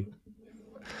funny.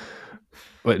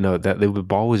 But no, the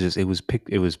ball was just it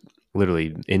was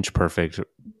literally inch perfect,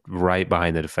 right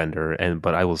behind the defender.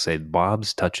 But I will say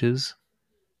Bob's touches,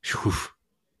 whew,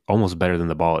 almost better than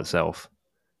the ball itself.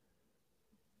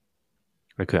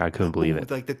 I couldn't believe it.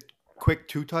 Like the quick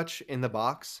two touch in the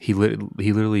box. He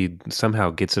literally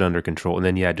somehow gets it under control, and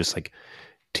then just like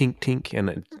tink tink,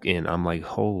 and I'm like,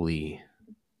 holy.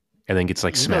 And then gets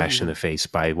like smashed in the face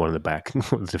by one of the back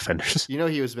defenders. He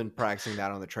has been practicing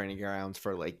that on the training grounds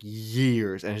for like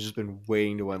years and has just been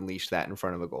waiting to unleash that in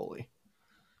front of a goalie.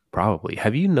 Probably.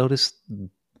 Have you noticed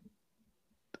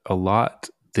a lot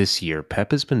this year?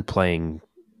 Pep has been playing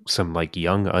some like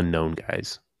young unknown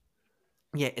guys.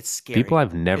 Yeah, it's scary. People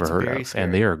I've never heard of, scary.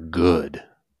 and they are good.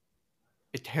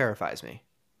 It terrifies me.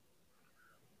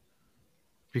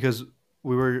 Because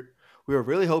we were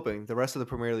really hoping, the rest of the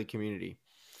Premier League community,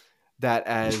 that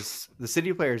as the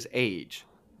City players age,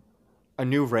 a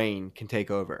new reign can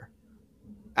take over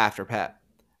after Pep.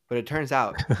 But it turns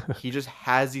out he just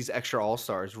has these extra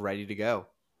all-stars ready to go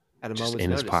at a Just moment's in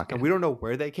his notice. pocket. And we don't know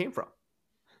where they came from.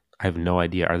 I have no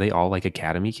idea. Are they all like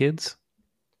academy kids?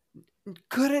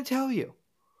 Couldn't tell you.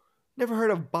 Never heard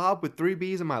of Bob with 3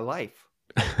 B's in my life.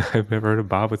 I've never heard of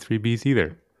Bob with 3 B's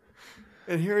either.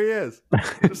 And here he is,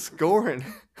 just scoring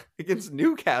against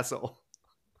Newcastle.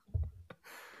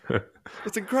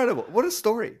 It's incredible. What a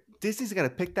story. Disney's got to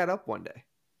pick that up one day.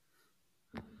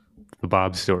 The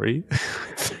Bob story.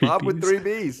 Bob with 3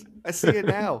 B's. I see it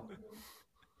now.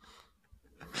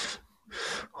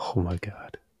 Oh my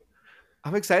God.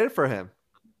 I'm excited for him.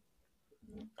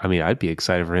 I mean, I'd be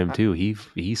excited for him too.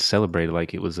 He celebrated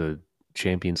like it was a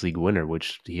Champions League winner,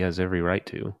 which he has every right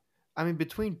to. I mean,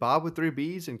 between Bob with 3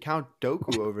 B's and Count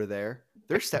Dooku over there,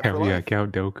 they're set for life. Yeah,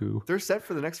 Count Dooku. They're set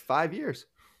for the next 5 years.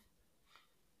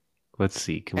 Let's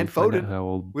see. Can and we find Foden. out how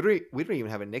old? We don't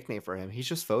even have a nickname for him. He's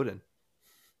just Foden.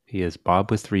 He is. Bob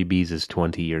with 3 B's is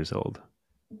 20 years old.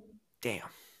 Damn.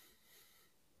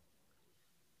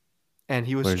 And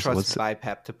he was trusted by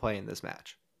Pep to play in this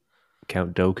match.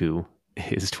 Count Dooku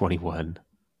is 21.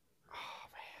 Oh,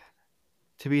 man.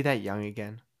 To be that young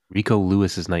again. Rico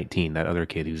Lewis is 19, that other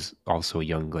kid who's also a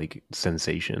young like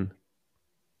sensation.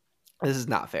 This is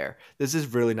not fair. This is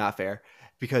really not fair.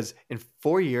 Because in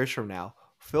 4 years from now,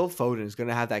 Phil Foden is going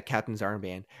to have that captain's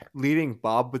armband, leading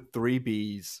Bob with 3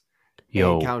 Bs and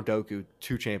Yo, Count Doku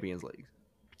to Champions League.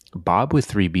 Bob with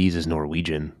 3 Bs is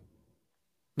Norwegian.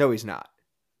 No, he's not.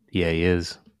 Yeah, he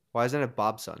is. Why isn't it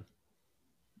Bob's son?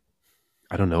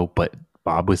 I don't know, but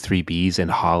Bob with 3 Bs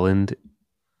and Holland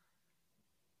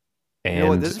You know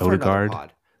what? and This is for another Odegaard.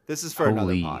 pod. This is for another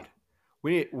Holy, pod.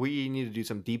 We need to do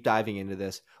some deep diving into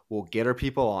this. We'll get our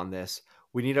people on this.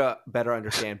 We need to better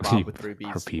understand Bob with three our B's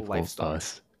life people, story.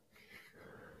 us.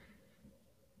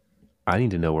 I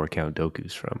need to know where Count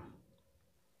Doku's from.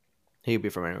 He could be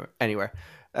from anywhere. Anywhere.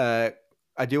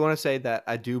 I do want to say that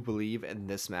I do believe in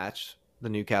this match, the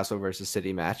Newcastle versus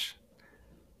City match.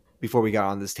 Before we got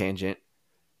on this tangent,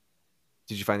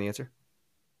 did you find the answer?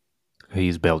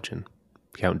 He's Belgian.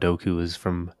 Count Doku is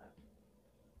from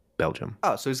Belgium.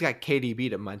 Oh, so he's got KDB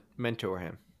to mentor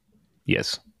him.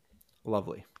 Yes.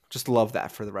 Lovely. Just love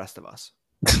that for the rest of us.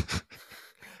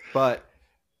 But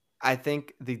I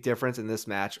think the difference in this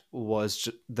match was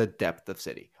the depth of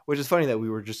City, which is funny that we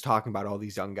were just talking about all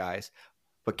these young guys.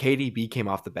 But KDB came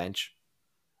off the bench.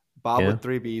 Bob with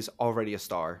 3 Bs, already a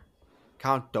star.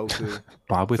 Count Doku.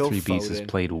 Bob with Phil 3 Bs has Foden.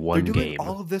 played one They're doing game.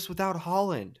 all of this without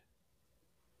Holland.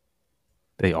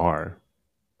 They are.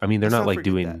 I mean, they're Let's not not like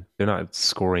forget doing, that. they're not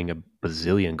scoring a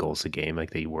bazillion goals a game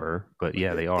like they were, but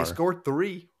yeah, they They are. scored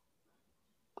 3.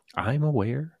 I'm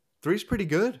aware. 3's pretty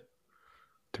good.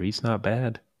 3's not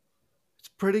bad. It's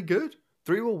pretty good.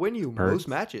 3 will win you most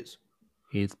matches.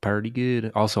 It's pretty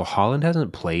good. Also, Holland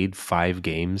hasn't played 5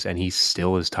 games and he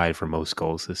still is tied for most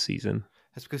goals this season.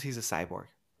 That's because he's a cyborg.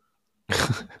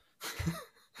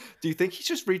 Do you think he's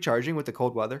just recharging with the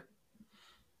cold weather?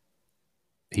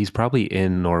 He's probably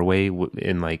in Norway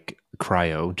in like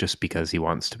cryo just because he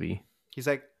wants to be. He's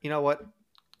like, you know what?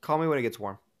 Call me when it gets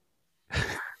warm.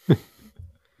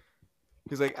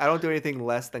 He's like, I don't do anything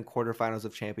less than quarterfinals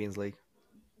of Champions League.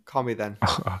 Call me then.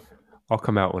 I'll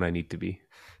come out when I need to be.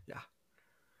 Yeah.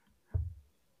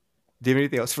 Do you have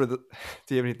anything else for the?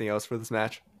 Do you have anything else for this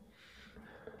match?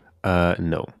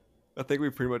 No. I think we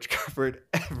pretty much covered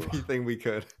everything we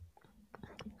could.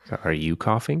 Are you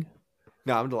coughing?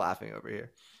 No, I'm laughing over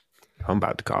here. I'm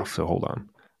about to cough, so hold on.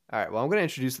 All right. Well, I'm going to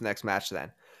introduce the next match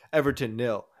then. Everton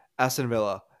 0, Aston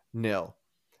Villa 0.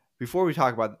 Before we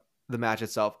talk about the match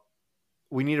itself,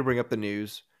 we need to bring up the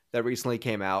news that recently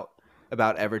came out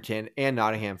about Everton and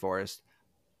Nottingham Forest.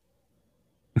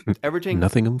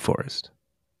 Nottingham Forest.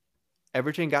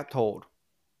 Everton got told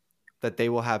that they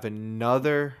will have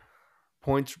another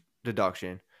points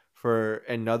deduction for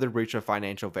another breach of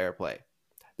financial fair play.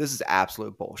 This is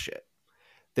absolute bullshit.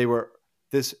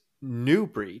 This new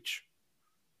breach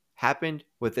happened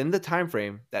within the time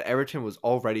frame that Everton was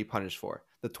already punished for,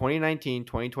 the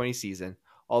 2019-2020 season,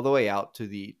 all the way out to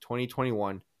the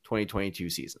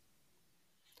 2021-2022 season.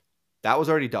 That was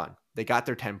already done. They got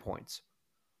their 10 points.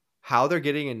 How they're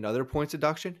getting another points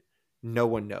deduction, no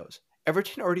one knows.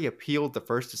 Everton already appealed the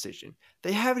first decision.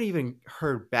 They haven't even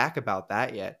heard back about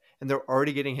that yet, and they're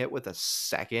already getting hit with a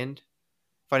second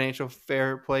financial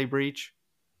fair play breach.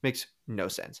 Makes no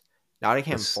sense.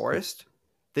 Nottingham Forest,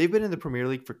 they've been in the Premier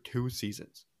League for 2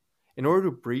 seasons. In order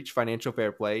to breach financial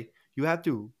fair play, you have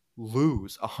to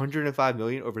lose 105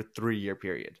 million over a 3-year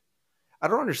period. I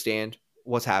don't understand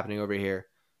what's happening over here.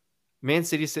 Man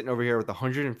City's sitting over here with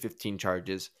 115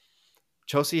 charges.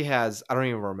 Chelsea has, I don't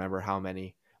even remember how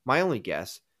many. My only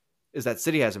guess is that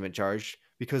City hasn't been charged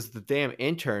because the damn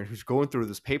intern who's going through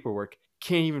this paperwork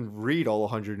can't even read all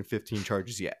 115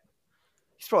 charges yet.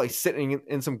 He's probably sitting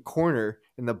in some corner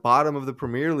in the bottom of the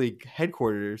Premier League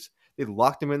headquarters. They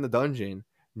locked him in the dungeon,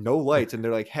 no lights, and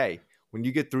they're like, hey, when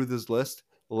you get through this list,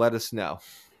 let us know.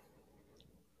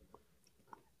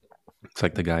 It's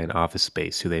like the guy in Office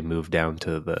Space who they moved down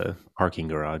to the parking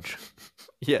garage.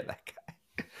 Yeah, that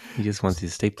guy. He just wants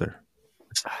his stapler.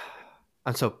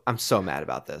 I'm so mad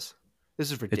about this.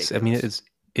 This is ridiculous.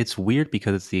 It's weird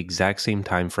because it's the exact same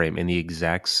time frame and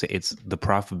it's the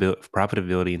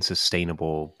profitability and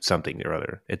sustainable something or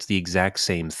other. It's the exact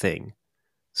same thing.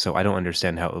 So I don't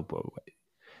understand how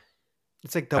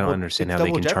it's like I don't understand how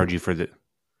they can charge you for the.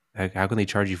 how can they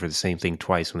charge you for the same thing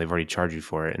twice when they've already charged you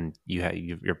for it and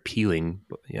you're peeling.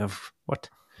 You have what?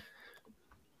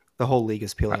 The whole league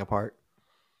is peeling apart.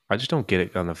 I just don't get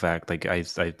it on the fact, like I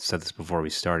said this before we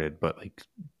started, but like,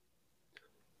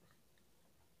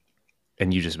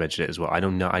 and you just mentioned it as well. I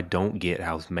don't know. I don't get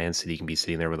how Man City can be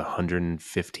sitting there with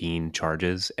 115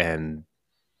 charges, and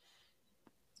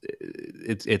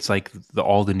it's like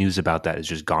all the news about that has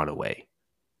just gone away.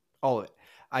 All of it.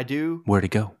 Where'd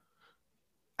it go?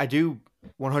 I do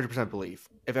 100% believe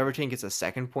if Everton gets a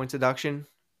second points deduction,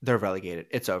 they're relegated.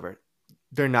 It's over.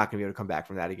 They're not going to be able to come back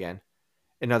from that again.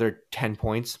 another 10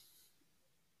 points,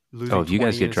 Oh, losing if you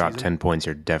guys 20 in get a dropped season. 10 points,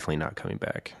 you're definitely not coming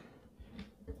back.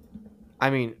 I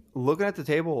mean, looking at the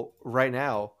table right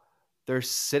now, they're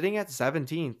sitting at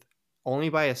 17th only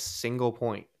by a single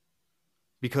point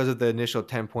because of the initial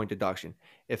 10-point deduction.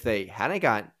 If they hadn't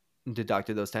gotten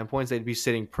deducted those 10 points, they'd be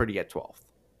sitting pretty at 12th,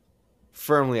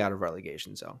 firmly out of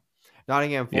relegation zone.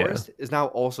 Nottingham Yeah. Forest is now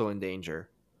also in danger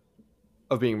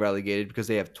of being relegated because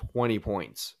they have 20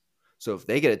 points. So if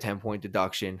they get a 10-point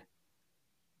deduction,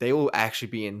 they will actually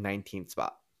be in 19th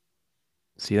spot.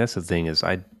 See, that's the thing is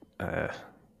uh,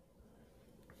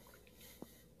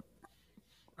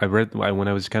 I read when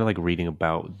I was kind of like reading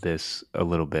about this a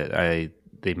little bit.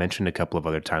 They mentioned a couple of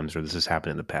other times where this has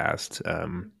happened in the past.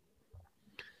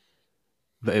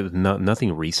 But it was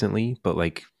nothing recently, but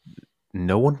like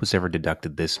no one was ever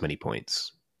deducted this many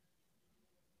points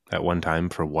at one time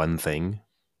for one thing.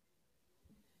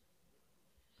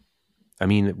 I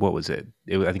mean, what was it?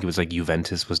 I think it was like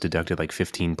Juventus was deducted like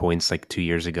 15 points like 2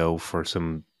 years ago for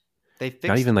some, They not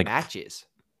fixed even like, matches.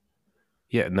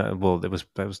 yeah, no, well, I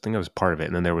think that was part of it.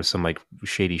 And then there was some like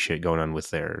shady shit going on with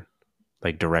their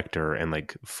like director and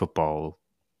like football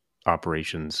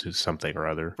operations or something or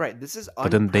other. Right. This is But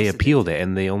then they appealed unprecedented. it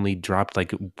and they only dropped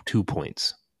like 2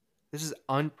 points. This is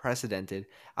unprecedented.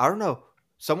 I don't know.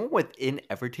 Someone within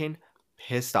Everton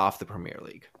pissed off the Premier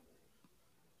League.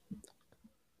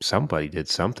 Somebody did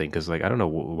something because like I don't know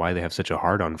why they have such a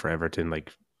hard on for Everton.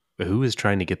 Like, who is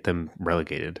trying to get them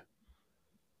relegated?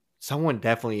 Someone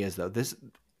definitely is though. This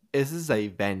is a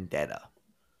vendetta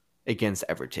against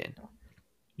Everton.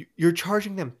 You're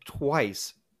charging them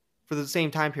twice for the same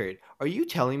time period. Are you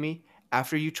telling me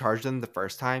after you charged them the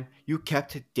first time, you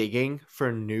kept digging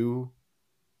for new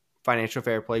financial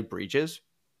fair play breaches?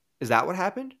 Is that what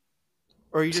happened?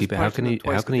 Or are you See, just but how punishing can them it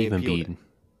twice because they appealed it?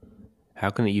 how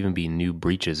can it even be new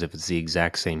breaches if it's the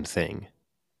exact same thing?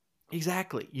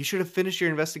 Exactly. You should have finished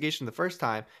your investigation the first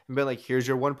time and been like, here's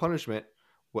your one punishment.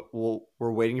 We're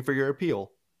waiting for your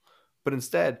appeal. But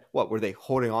instead, what were they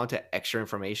holding on to extra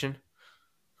information?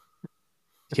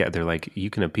 Yeah, they're like, you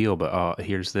can appeal, but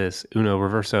here's this Uno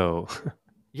Reverso.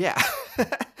 Yeah.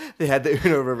 They had the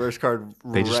Uno reverse card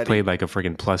They just ready. played like a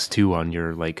friggin' +2 on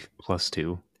your like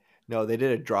 +2. No, they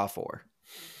did a draw four.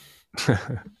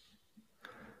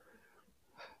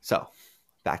 So,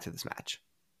 back to this match.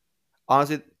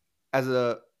 Honestly, as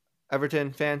a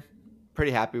Everton fan,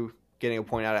 pretty happy getting a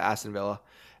point out of Aston Villa.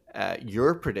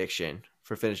 Your prediction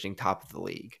for finishing top of the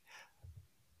league.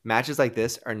 Matches like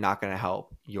this are not going to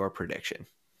help your prediction.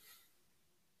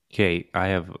 Okay, I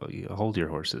have hold your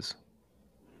horses.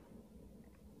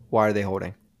 Why are they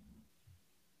holding?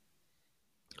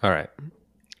 All right.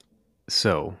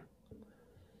 So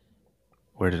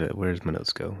where's my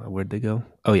notes go? Where'd they go?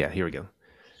 Oh yeah, here we go.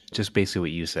 Just basically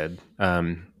what you said.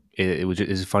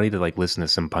 It's funny to like listen to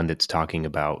some pundits talking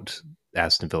about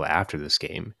Aston Villa after this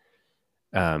game.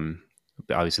 Um,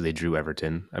 Obviously they drew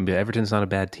Everton. I mean, Everton's not a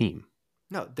bad team.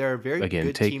 No, they're a very Again,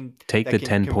 good team take that the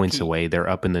can 10 points compete. away. They're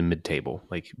up in the mid table.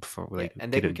 Yeah, Like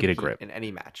and they can get a compete grip. in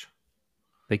any match.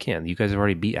 They can. You guys have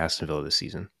already beat Aston Villa this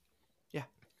season. Yeah.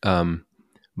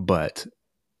 But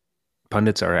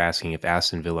pundits are asking if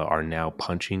Aston Villa are now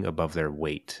punching above their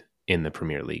weight in the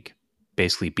Premier League,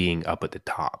 basically being up at the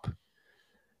top.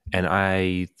 And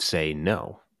I say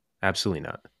no, absolutely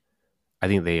not. I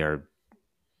think they are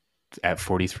at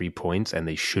 43 points and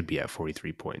they should be at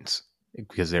 43 points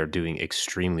because they're doing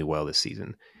extremely well this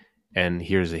season. And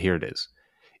here it is.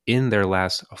 In their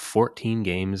last 14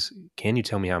 games, can you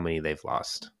tell me how many they've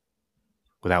lost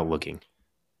without looking?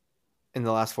 In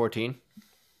the last 14,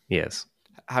 Yes.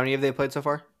 how many have they played so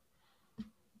far?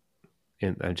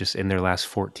 Just in their last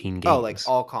 14 Oh, like games.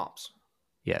 all comps.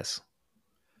 Yes.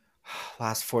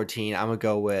 Last 14, I'm gonna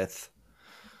go with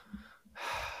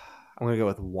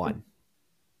one.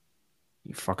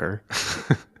 You fucker.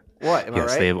 What? Am I Yes,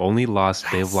 right? they have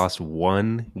Yes. lost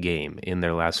one game in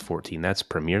their last 14. That's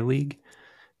Premier League,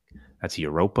 that's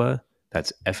Europa,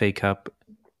 that's FA Cup,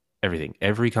 everything.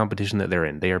 Every competition that they're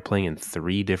in, they are playing in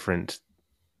 3 different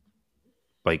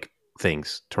like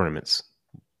tournaments,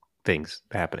 things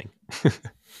happening.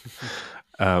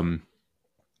 um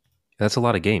that's a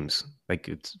lot of games. Like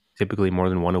it's typically more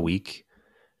than one a week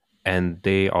and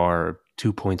they are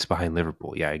 2 points behind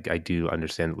Liverpool. Yeah, I do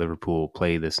understand that Liverpool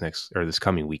play this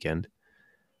coming weekend.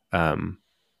 Um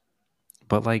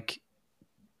but like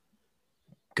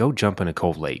go jump in a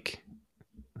cold lake.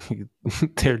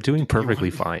 They're doing You perfectly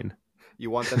want fine. you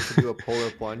want them to do a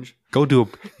polar plunge? Go do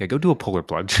a polar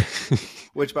plunge.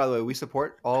 Which, by the way, we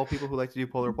support all people who like to do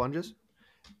polar plunges.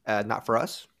 Not for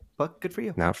us, but good for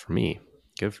you. Not for me.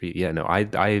 Good for you. Yeah, no,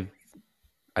 I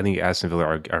I think Aston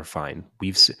Villa are fine.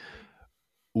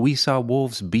 We saw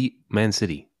Wolves beat Man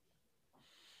City.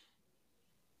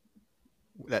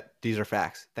 That these are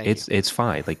facts. Thank you. It's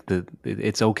fine. Like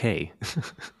it's okay.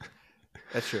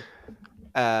 That's true.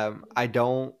 I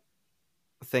don't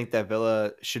think that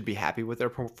Villa should be happy with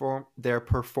their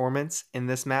performance in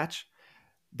this match.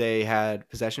 They had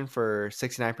possession for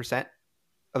 69%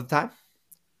 of the time.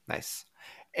 Nice.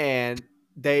 And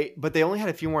they only had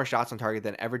a few more shots on target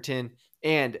than Everton,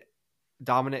 and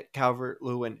Dominic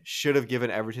Calvert-Lewin should have given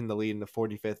Everton the lead in the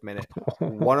 45th minute.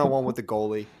 1-on-1 with the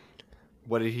goalie.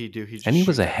 What did he do? He And just he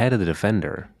was shoots at ahead of the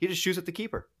defender. he just shoots at the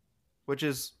keeper, which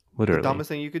is the Literally. dumbest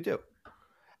thing you could do.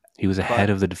 He was ahead But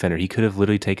of the defender. He could have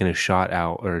literally taken a shot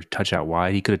out or touch out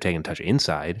wide. He could have taken a touch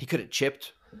inside. he could have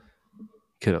chipped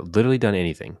He could have literally done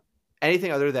anything.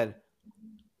 anything other than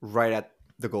right at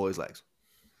the goalie's legs.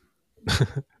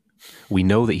 We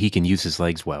know that he can use his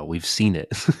legs well. We've seen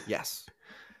it. Yes.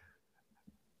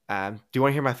 Do you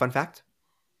want to hear my fun fact?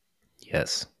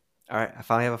 Yes. All right, I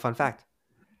finally have a fun fact.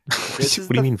 What This do is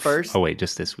you the mean? first, Oh wait,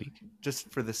 just this week.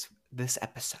 just for this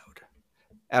episode.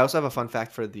 I also have a fun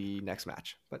fact for the next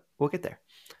match, but we'll get there.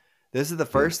 This is the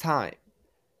first time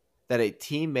that a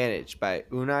team managed by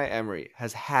Unai Emery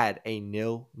has had a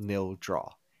 0-0 draw.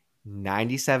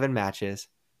 97 matches,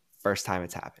 first time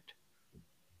it's happened.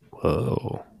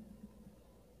 Whoa.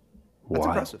 That's Wild.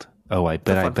 impressive. Oh, I a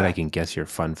bet fun I fact. can guess your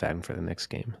fun fact for the next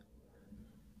game.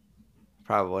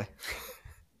 Probably.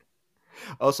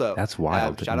 Also, That's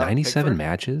wild. shout out 97 Pickford.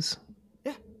 matches?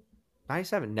 Yeah,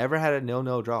 97. Never had a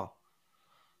 0-0 draw,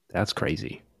 That's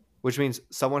crazy. which means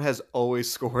someone has always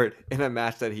scored in a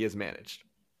match that he has managed.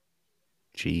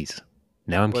 Jeez.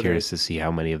 Now I'm Whether curious it's to see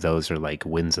how many of those are like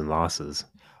wins and losses.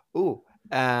 ooh,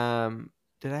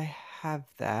 did I have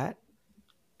that?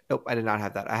 Nope, I did not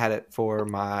have that. I had it for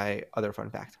my other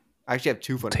fun fact. I actually have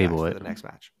two fun facts Table for it. the next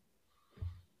match.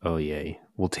 Oh, yay.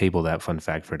 We'll table that fun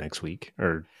fact for next week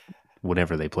or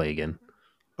whenever they play again.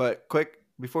 But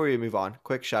before we move on,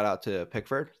 quick shout out to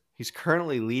Pickford. He's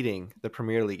currently leading the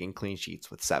Premier League in clean sheets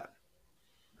with 7.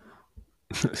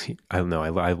 I don't know.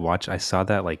 I saw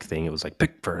that like thing. It was like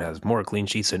Pickford has more clean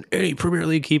sheets than any Premier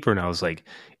League keeper. And I was like,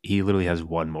 he literally has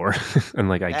one more. And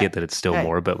like, I get that it's still Hey.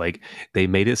 more, but like they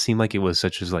made it seem like it was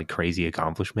such a like crazy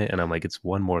accomplishment. And I'm like, it's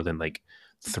one more than like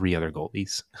 3 other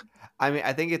goalies. I mean,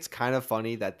 I think it's kind of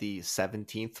funny that the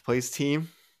 17th place team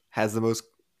has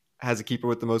a keeper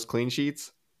with the most clean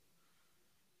sheets.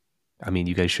 I mean,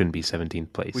 you guys shouldn't be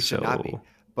 17th place. We should not be.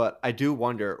 But I do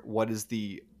wonder what is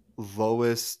the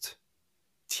lowest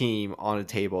team on a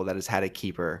table that has had a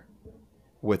keeper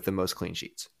with the most clean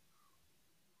sheets.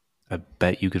 I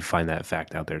bet you could find that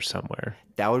fact out there somewhere.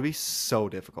 That would be so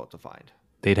difficult to find.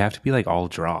 They'd have to be like all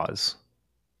draws.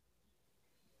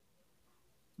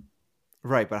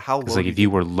 Right, but how low? Because like if you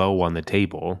were low on the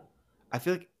table, I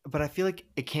feel like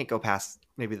it can't go past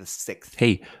maybe the 6th.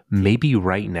 hey, maybe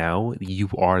right now you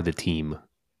are the team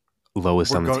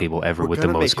lowest on the table ever with the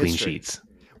most clean sheets.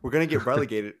 We're gonna get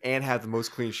relegated and have the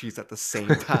most clean sheets at the same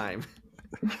time.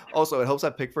 Also, it helps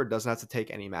that Pickford doesn't have to take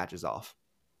any matches off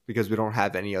because we don't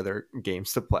have any other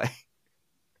games to play.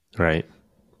 Right.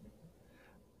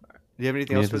 Do you have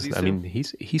anything else for these two? I mean,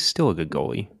 he's still a good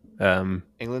goalie.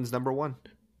 England's number 1.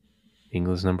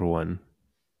 England's number 1.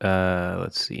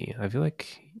 Let's see. I feel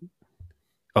like.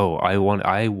 Oh, I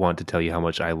want to tell you how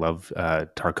much I love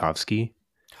Tarkovsky.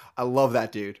 I love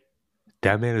that dude.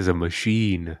 That man is a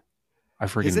machine. I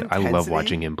love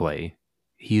watching him play.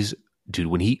 Dude,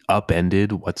 when he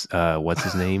upended what's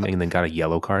his name and then got a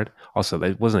yellow card. Also,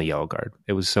 that wasn't a yellow card.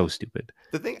 It was so stupid.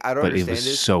 The thing I don't understand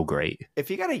is so great. If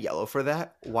he got a yellow for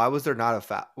that, why was there not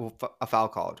a foul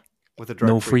called with a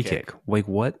direct free kick? Like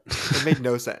what? It made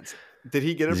no sense. Did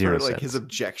he get it for like sense. his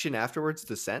objection afterwards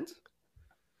to send?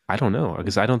 I don't know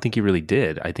because I don't think he really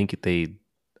did. I think that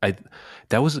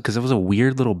was because it was a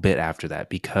weird little bit after that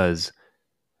because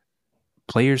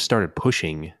players started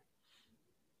pushing,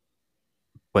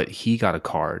 but he got a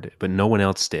card, but no one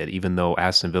else did, even though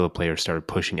Aston Villa players started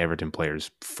pushing Everton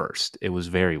players first. It was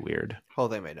very weird. Whole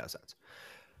thing made no sense.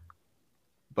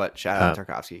 But shout out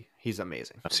Tarkovsky. He's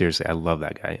amazing. Seriously, I love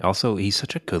that guy. Also, he's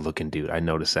such a good looking dude. I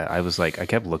noticed that. I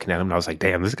kept looking at him and I was like,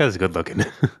 damn, this guy's good looking.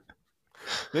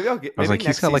 Maybe I was like,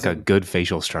 he's got like a good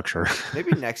facial structure.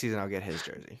 Maybe next season I'll get his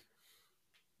jersey.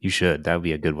 You should. That would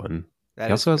be a good one. He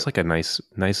also has like a nice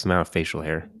amount of facial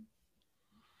hair.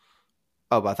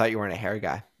 Oh, but I thought you weren't a hair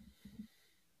guy.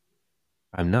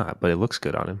 I'm not, but it looks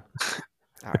good on him.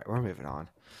 All right, we're moving on.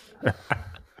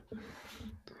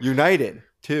 United,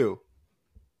 2.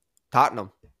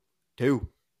 Tottenham, 2.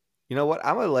 You know what?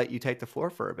 I'm going to let you take the floor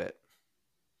for a bit.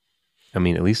 I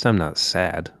mean, at least I'm not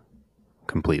sad.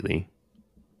 completely.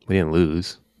 We didn't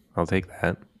lose. I'll take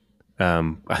that.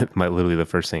 Literally the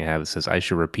first thing I have says I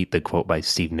should repeat the quote by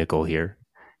Steve Nicol here.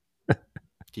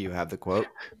 Do you have the quote?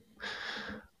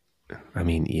 I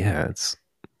mean, yeah, it's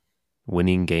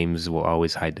winning games will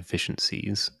always hide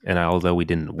deficiencies, and although we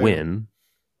didn't Boom. win,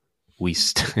 we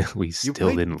we You still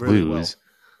played didn't really well. lose.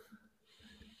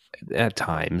 At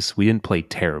times, we didn't play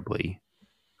terribly.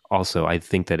 Also, I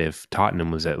think that if Tottenham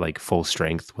was at like full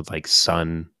strength with like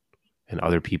Son and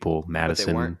other people, But they weren't.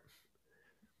 Madison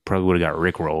probably would have got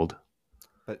rickrolled.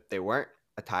 But they weren't.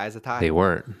 A tie is a tie. They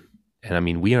weren't, and I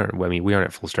mean we aren't. I mean we aren't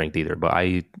at full strength either. But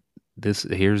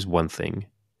here's one thing.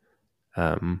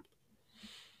 Um,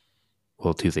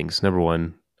 well, two things. Number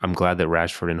one, I'm glad that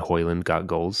Rashford and Hoyland got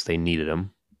goals. They needed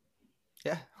them.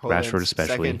 Yeah. Rashford Hoyland's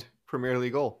especially. second Premier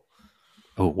League goal.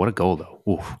 Oh, what a goal though!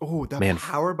 Oof. Oh, the Man,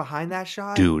 power behind that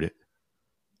shot. dude,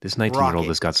 this 19-year-old Rocket.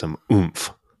 has got some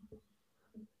oomph.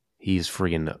 He's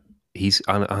friggin'. He's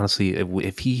honestly,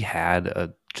 if he had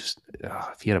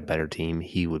if he had a better team,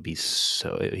 he would be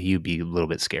a little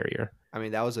bit scarier I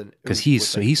mean, that was an because oomph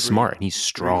with like he's smart and he's three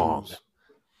strong. oohs.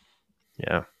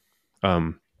 Yeah.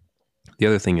 The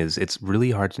other thing is, it's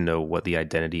really hard to know what the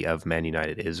identity of Man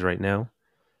United is right now.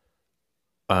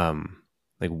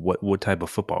 Like what type of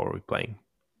football are we playing?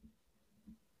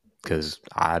 Because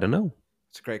I don't know.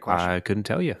 It's a great question. I couldn't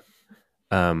tell you.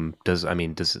 Does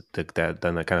that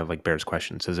then that kind of like bears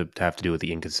questions? Does it have to do with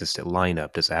the inconsistent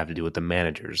lineup? Does it have to do with the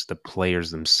managers, the players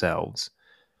themselves?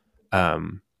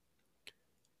 Um,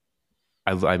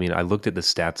 I mean, I looked at the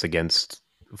stats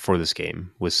for this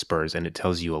game with Spurs, and it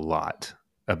tells you a lot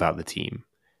about the team.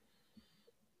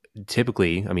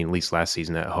 Typically, I mean, at least last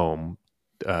season at home,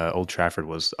 Old Trafford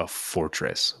was a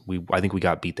fortress. I think we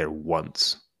got beat there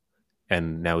once,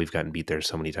 and now we've gotten beat there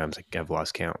so many times I've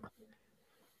lost count.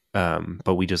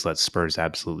 But we just let Spurs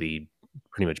absolutely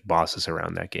pretty much boss us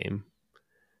around that game.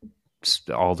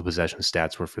 All the possession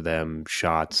stats were for them,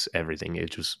 shots, everything.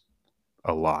 It was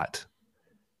a lot.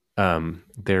 I'll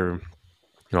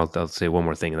say one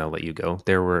more thing and I'll let you go.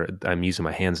 I'm using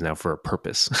my hands now for a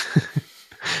purpose.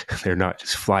 They're not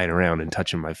just flying around and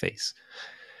touching my face.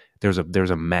 There's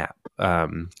a map.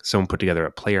 Someone put together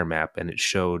a player map and it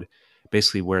showed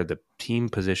basically where the team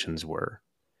positions were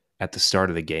at the start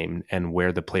of the game and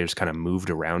where the players kind of moved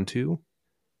around to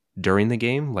during the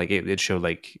game. Like it showed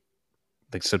like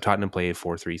so Tottenham played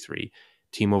 4-3-3.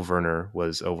 Timo Werner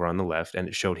was over on the left, and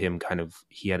it showed him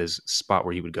he had his spot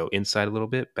where he would go inside a little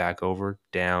bit, back over,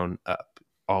 down, up,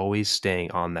 always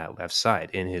staying on that left side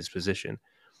in his position.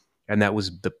 And that was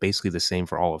basically the same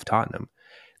for all of Tottenham.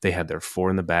 They had their four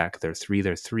in the back, their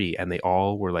three, and they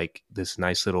all were like this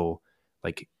nice little,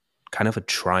 like kind of a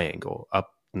triangle up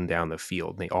and down the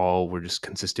field. They all were just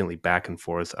consistently back and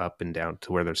forth, up and down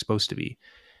to where they're supposed to be.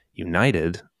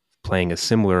 United, playing a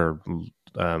similar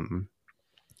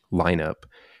lineup,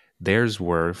 theirs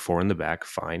were four in the back,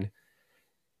 fine.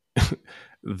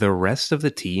 The rest of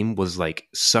the team was like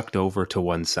sucked over to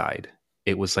one side.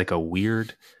 It was like a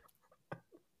weird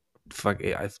like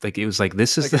it was like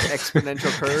this is Like the an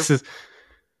exponential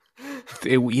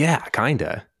curve. Yeah,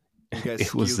 kinda. You guys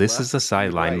It was skewed this is left the or skewed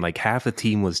sideline. right. Like half the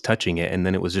team was touching it, and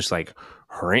then it was just like,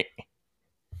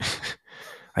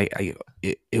 it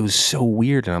was so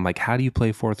weird, and I'm like, how do you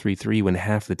play 4-3-3 when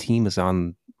half the team is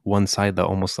on one side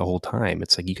almost the whole time?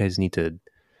 It's like you guys need to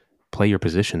play your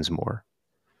positions more.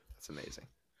 That's amazing.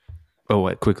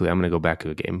 Oh, quickly, I'm going to go back to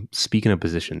a game. Speaking of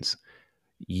positions,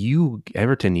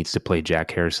 Everton needs to play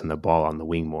Jack Harrison the ball on the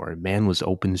wing more. Man was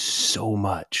open so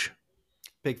much.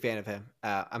 Big fan of him.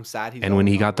 I'm sad he's And when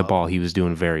going he on got the loan. ball, he was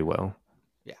doing very well.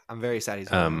 Yeah, I'm very sad he's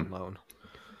going on loan.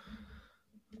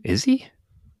 Is he?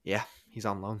 Yeah, he's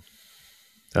on loan.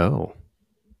 Oh,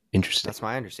 interesting. That's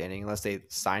my understanding, unless they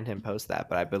signed him post that.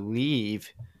 But I believe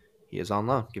he is on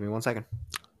loan. Give me 1 second.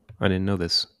 I didn't know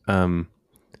this.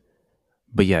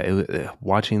 But yeah,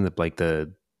 watching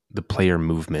the player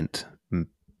movement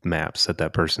maps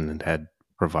that person had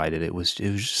provided, it was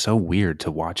just so weird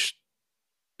to watch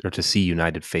or to see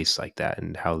United face like that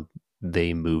and how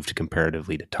they moved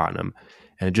comparatively to Tottenham.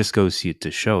 And it just goes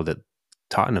to show that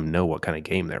Tottenham know what kind of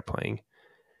game they're playing.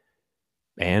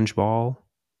 Ange ball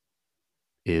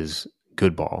is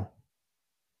good ball.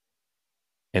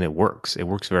 And it works. It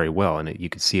works very well. And you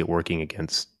can see it working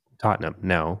against Tottenham.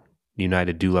 Now,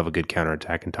 United do love a good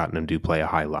counterattack, and Tottenham do play a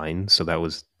high line. So that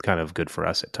was kind of good for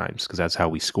us at times because that's how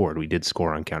we scored. We did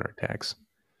score on counterattacks.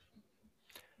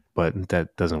 But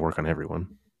that doesn't work on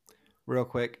everyone. Real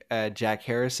quick, Jack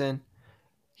Harrison,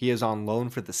 he is on loan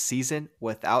for the season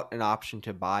without an option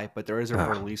to buy, but there is a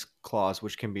release clause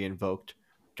which can be invoked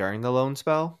during the loan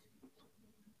spell.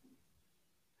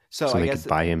 So So I they guess could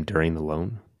buy him during the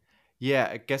loan. yeah,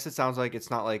 I guess it sounds like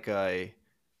it's not like a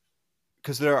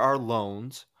because there are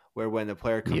loans where when the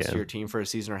player comes to Yeah, your team for a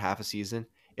season or half a season,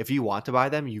 if you want to buy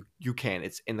them, you can.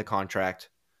 It's in the contract,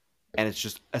 and it's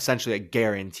just essentially a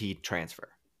guaranteed transfer.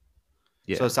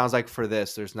 So it yeah. sounds like for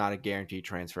this, there's not a guaranteed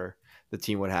transfer. The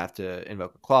team would have to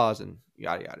invoke a clause and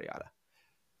yada yada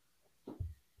yada.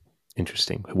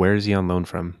 Interesting. Where is he on loan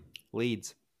from?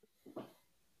 Leads,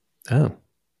 Oh,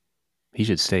 he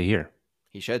should stay here.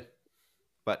 he should,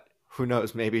 but who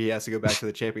knows? Maybe he has to go back to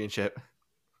the championship.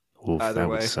 Oof, Either that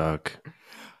would way, suck.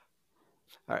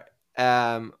 all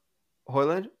right.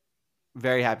 Hoyland,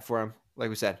 very happy for him. Like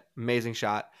we said, amazing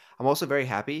shot. I'm also very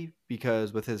happy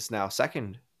because with his now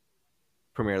second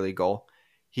Premier League goal,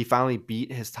 he finally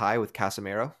beat his tie with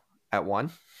Casemiro at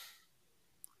 1.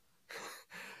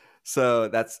 So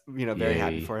that's, very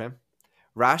happy Yay. for him.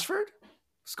 Rashford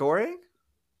scoring,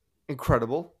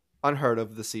 incredible, unheard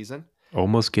of this season.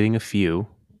 Almost getting a few.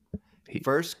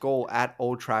 First goal at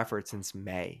Old Trafford since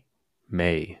May.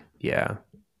 May. Yeah.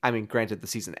 I mean, granted,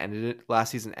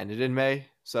 last season ended in May,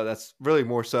 so that's really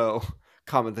more so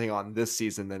commenting on this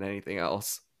season than anything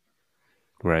else.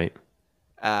 Right.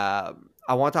 I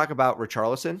want to talk about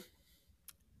Richarlison.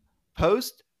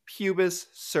 Post pubis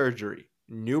surgery,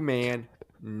 new man,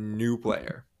 new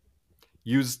player.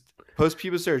 Used post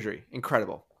pubis surgery,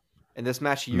 incredible. In this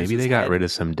match, he used Maybe his they got head. rid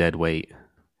of some dead weight.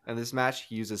 In this match,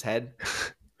 he used his head.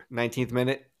 19th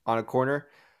minute on a corner.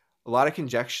 A lot of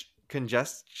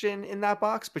congestion in that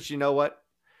box, but you know what?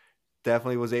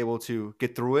 Definitely was able to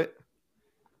get through it,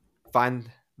 find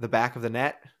the back of the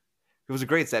net. It was a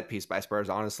great set piece by Spurs,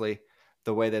 honestly.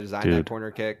 The way they designed that Dude.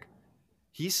 corner kick.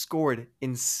 He scored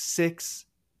in 6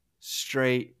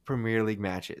 straight Premier League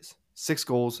matches. 6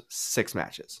 goals, 6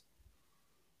 matches.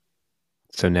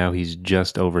 So now he's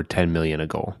just over 10 million a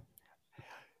goal.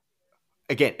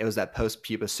 Again, it was that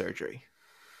post-pubis surgery.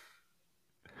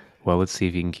 Well, let's see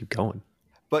if he can keep going.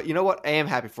 But you know what? I am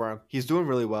happy for him. He's doing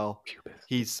really well. Pubis.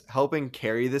 He's helping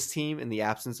carry this team in the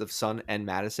absence of Son and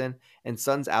Madison. And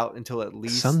Son's out until at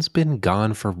least... Son's been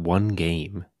gone for 1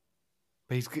 game.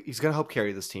 But he's going to help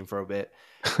carry this team for a bit.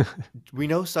 We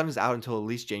know Son is out until at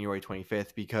least January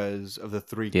 25th because of the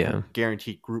 3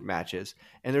 guaranteed group matches.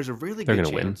 And there's a really good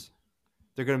chance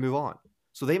they're going to move on.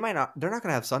 So they're not going to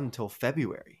have Son until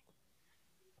February.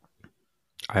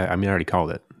 I already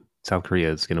called it. South Korea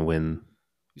is going to win.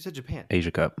 You said Japan.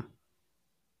 Asia Cup.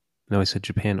 No, I said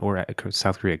Japan or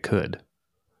South Korea could.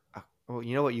 Well,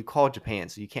 you know what? You called Japan,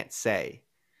 so you can't say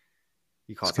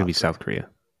you call It's going to be South Korea.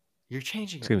 You're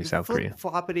changing it. It's going to be South Korea.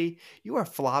 Floppity. You are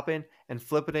flopping and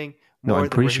flippiting more. No, I'm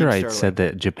pretty sure I Sterling. said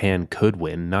that Japan could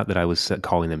win, not that I was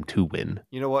calling them to win.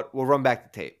 You know what? We'll run back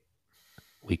the tape.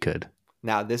 We could.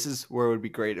 Now, this is where it would be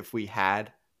great if we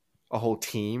had a whole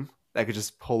team that could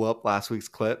just pull up last week's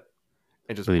clip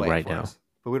and just play it for us.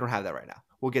 But we don't have that right now.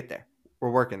 We'll get there.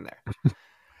 We're working there.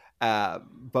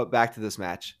 But back to this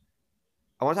match.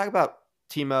 I want to talk about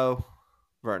Timo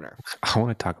Werner. I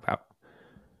want to talk about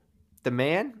the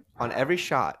man on every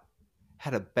shot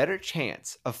had a better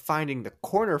chance of finding the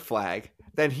corner flag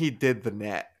than he did the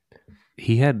net.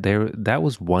 He had that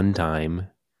was one time.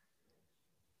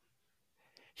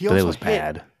 He also it was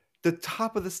bad. The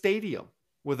top of the stadium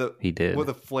with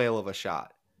a flail of a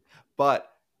shot.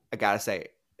 But I gotta say,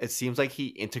 it seems like he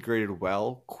integrated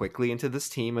well quickly into this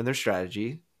team and their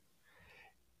strategy.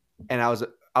 And I was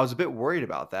a bit worried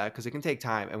about that because it can take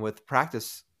time. And with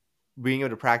practice, being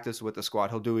able to practice with the squad,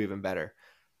 he'll do even better.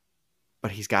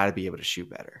 But he's got to be able to shoot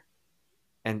better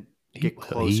and get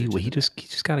closer. He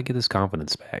just got to get his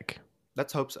confidence back.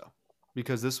 Let's hope so,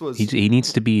 because this was he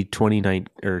needs to be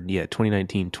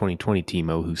 2019, 2020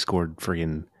 Timo who scored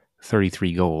friggin'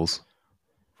 33 goals.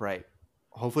 Right.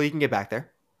 Hopefully he can get back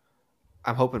there.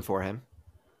 I'm hoping for him.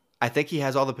 I think he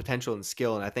has all the potential and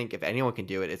skill, and I think if anyone can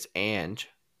do it, it's Ange.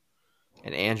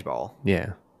 An Ange ball.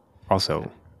 Yeah.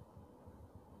 Also,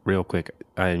 real quick,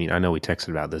 I mean, I know we texted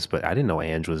about this, but I didn't know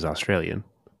Ange was Australian.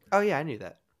 Oh yeah, I knew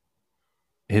that.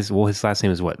 His last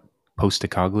name is what?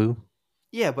 Postacoglu?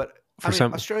 Yeah, but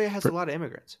Australia has a lot of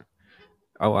immigrants.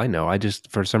 Oh, I know.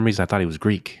 For some reason, I thought he was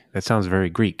Greek. That sounds very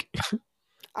Greek.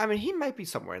 I mean, he might be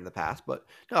somewhere in the past, but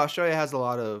no, Australia has a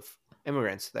lot of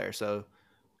immigrants there. So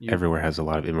everywhere has a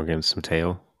lot of immigrants,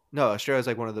 Mateo. No, Australia's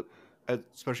like one of the,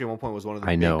 especially at one point, was one of the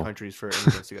big countries for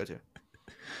immigrants to go to.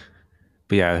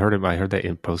 But yeah, I heard that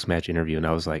in post-match interview, and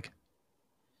I was like,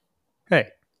 "Hey."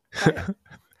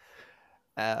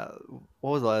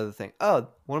 What was the other thing? Oh,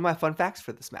 one of my fun facts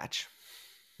for this match.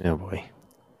 Oh boy,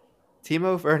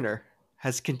 Timo Werner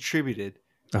has contributed.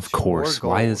 Of course,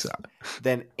 more goals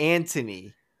than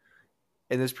Antony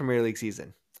in this Premier League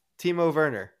season. Timo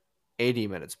Werner 80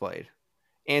 minutes played.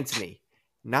 Antony,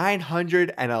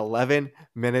 911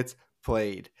 minutes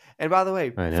played. And by the way,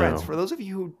 I friends, know. for those of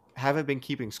you who haven't been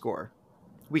keeping score,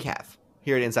 we have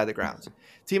here at Inside the Grounds.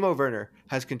 Timo Werner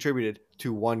has contributed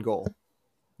to 1 goal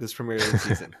this Premier League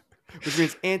season, which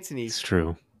means Antony It's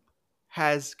true.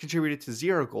 has contributed to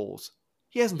 0 goals.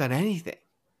 He hasn't done anything.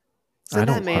 I Send that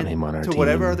don't want man him on our to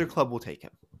whatever team. other club will take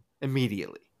him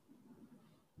immediately.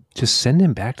 Just send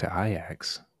him back to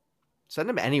Ajax. Send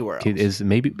him anywhere else.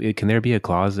 Can there be a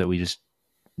clause that we just,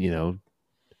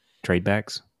 trade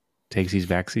backs, takesies,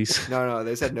 backsies? No,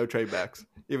 they said no trade backs,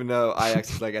 even though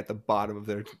Ajax is like at the bottom of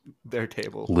their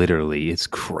table. Literally, it's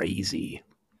crazy.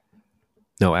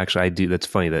 No, actually, I do. That's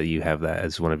funny that you have that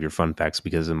as one of your fun facts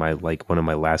because in my one of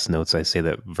my last notes, I say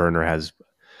that Werner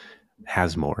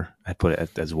has more. I put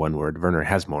it as one word. Werner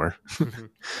has more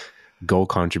goal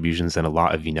contributions than a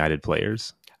lot of United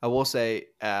players. I will say,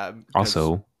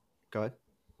 Also, go ahead.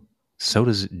 So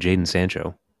does Jadon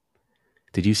Sancho.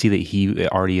 Did you see that he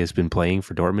already has been playing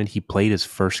for Dortmund? He played his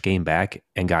first game back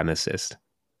and got an assist.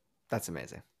 That's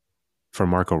amazing. From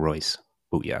Marco Reus.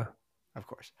 Oh, yeah. Of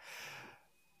course.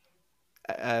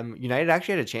 United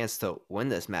actually had a chance to win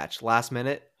this match. Last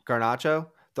minute, Garnacho,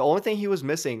 the only thing he was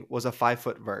missing was a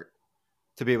 5-foot vert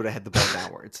to be able to hit the ball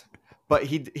downwards. But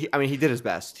he did his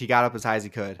best. He got up as high as he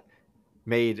could,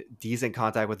 made decent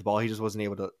contact with the ball. He just wasn't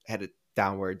able to hit it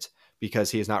downwards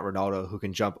because he is not Ronaldo who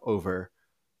can jump over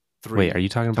 3. Wait, are you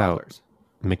talking toddlers.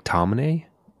 about McTominay?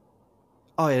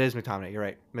 Oh, it is McTominay. You're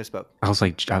right. Misspoke. I was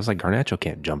like, Garnacho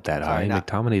can't jump that high. No.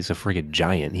 McTominay's a friggin'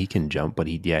 giant. He can jump, but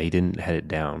he didn't head it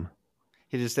down.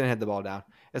 He just didn't hit the ball down.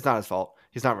 It's not his fault.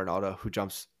 He's not Ronaldo who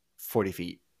jumps 40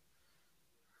 feet.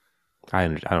 I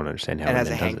don't understand how and has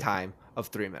a hang time of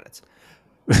 3 minutes.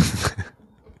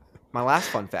 My last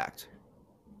fun fact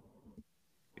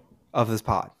of this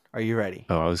pod. Are you ready?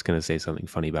 Oh, I was going to say something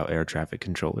funny about air traffic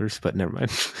controllers, but never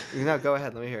mind. No, go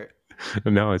ahead. Let me hear it.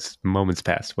 No, it's moments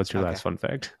past. What's your last fun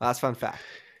fact? Last fun fact.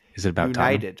 Is it about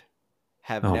United Tottenham?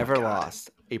 have never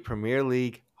lost a Premier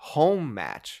League home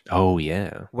match. Oh,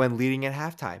 yeah. When leading at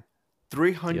halftime.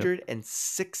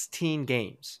 316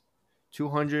 games.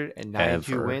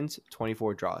 292 wins,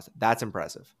 24 draws. That's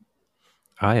impressive.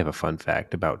 I have a fun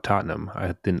fact about Tottenham.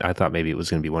 I thought maybe it was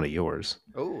going to be one of yours.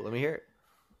 Oh, let me hear it.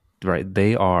 Right.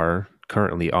 They are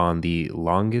currently on the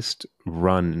longest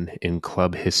run in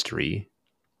club history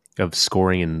of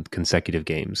scoring in consecutive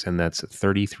games, and that's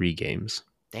 33 games.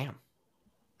 Damn.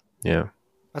 Yeah.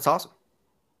 That's awesome.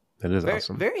 That is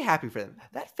awesome. Very happy for them.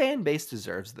 That fan base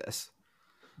deserves this.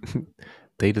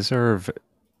 They deserve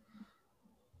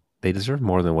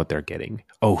more than what they're getting.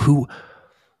 Oh,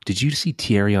 did you see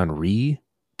Thierry Henry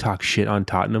talk shit on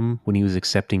Tottenham when he was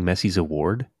accepting Messi's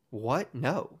award? What?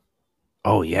 No.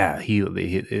 Oh yeah,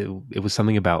 it was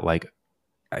something about like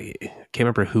I can't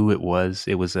remember who it was.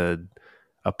 It was a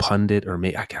pundit or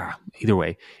maybe either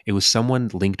way, it was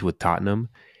someone linked with Tottenham,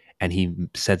 and he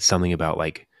said something about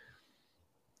like,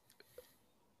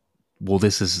 well,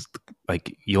 this is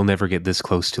like you'll never get this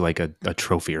close to like a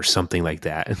trophy or something like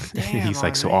that. Damn, he's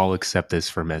like, so I'll accept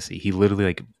this for Messi. He literally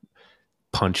like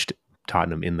punched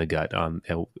Tottenham in the gut on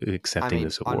accepting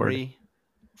this award. Henry,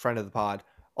 friend of the pod,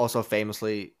 also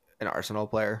famously an Arsenal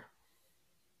player.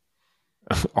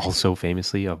 Also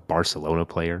famously a Barcelona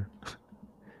player.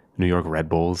 New York Red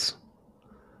Bulls.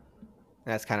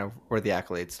 That's kind of where the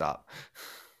accolades stop.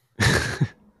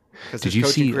 Because his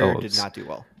coaching career did not do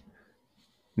well.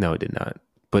 No, it did not.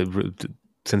 But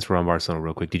since we're on Barcelona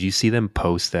real quick, did you see them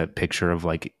post that picture of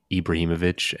like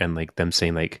Ibrahimovic and like them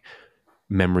saying like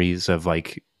memories of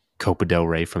like Copa del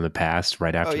Rey from the past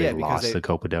right after they lost the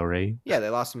Copa del Rey? Yeah, they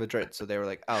lost to Madrid, so they were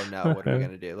like, "Oh no, what are we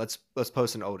gonna do? Let's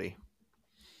post an Odie."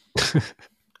 All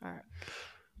right.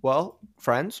 Well,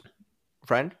 friend,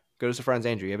 go to some friends.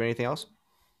 Andrew, you have anything else?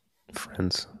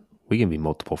 Friends, we can be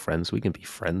multiple friends. We can be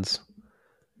friends.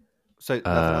 So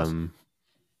nothing else.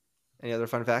 Any other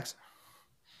fun facts?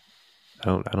 I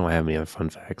don't have any other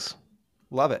fun facts.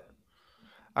 Love it.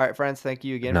 All right, friends. Thank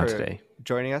you again for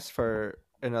joining us for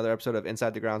another episode of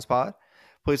Inside the Grounds Pod.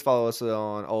 Please follow us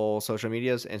on all social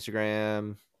medias,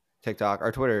 Instagram, TikTok.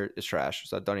 Our Twitter is trash,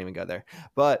 so don't even go there.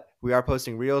 But we are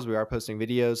posting reels. We are posting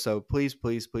videos. So please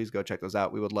go check those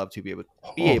out. We would love to be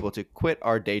able to quit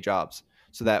our day jobs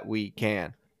so that we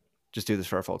can just do this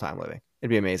for a full-time living. It'd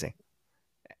be amazing.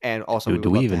 And also, we would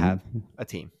love to have a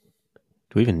team.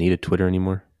 Do we even need a Twitter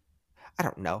anymore? I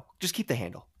don't know. Just keep the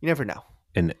handle. You never know.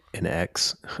 An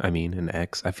X. I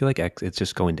feel like X, it's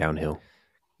just going downhill.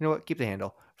 You know what? Keep the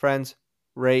handle. Friends,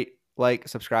 rate, like,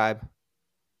 subscribe,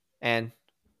 and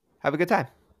have a good time.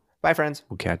 Bye, friends.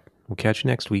 We'll catch you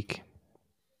next week.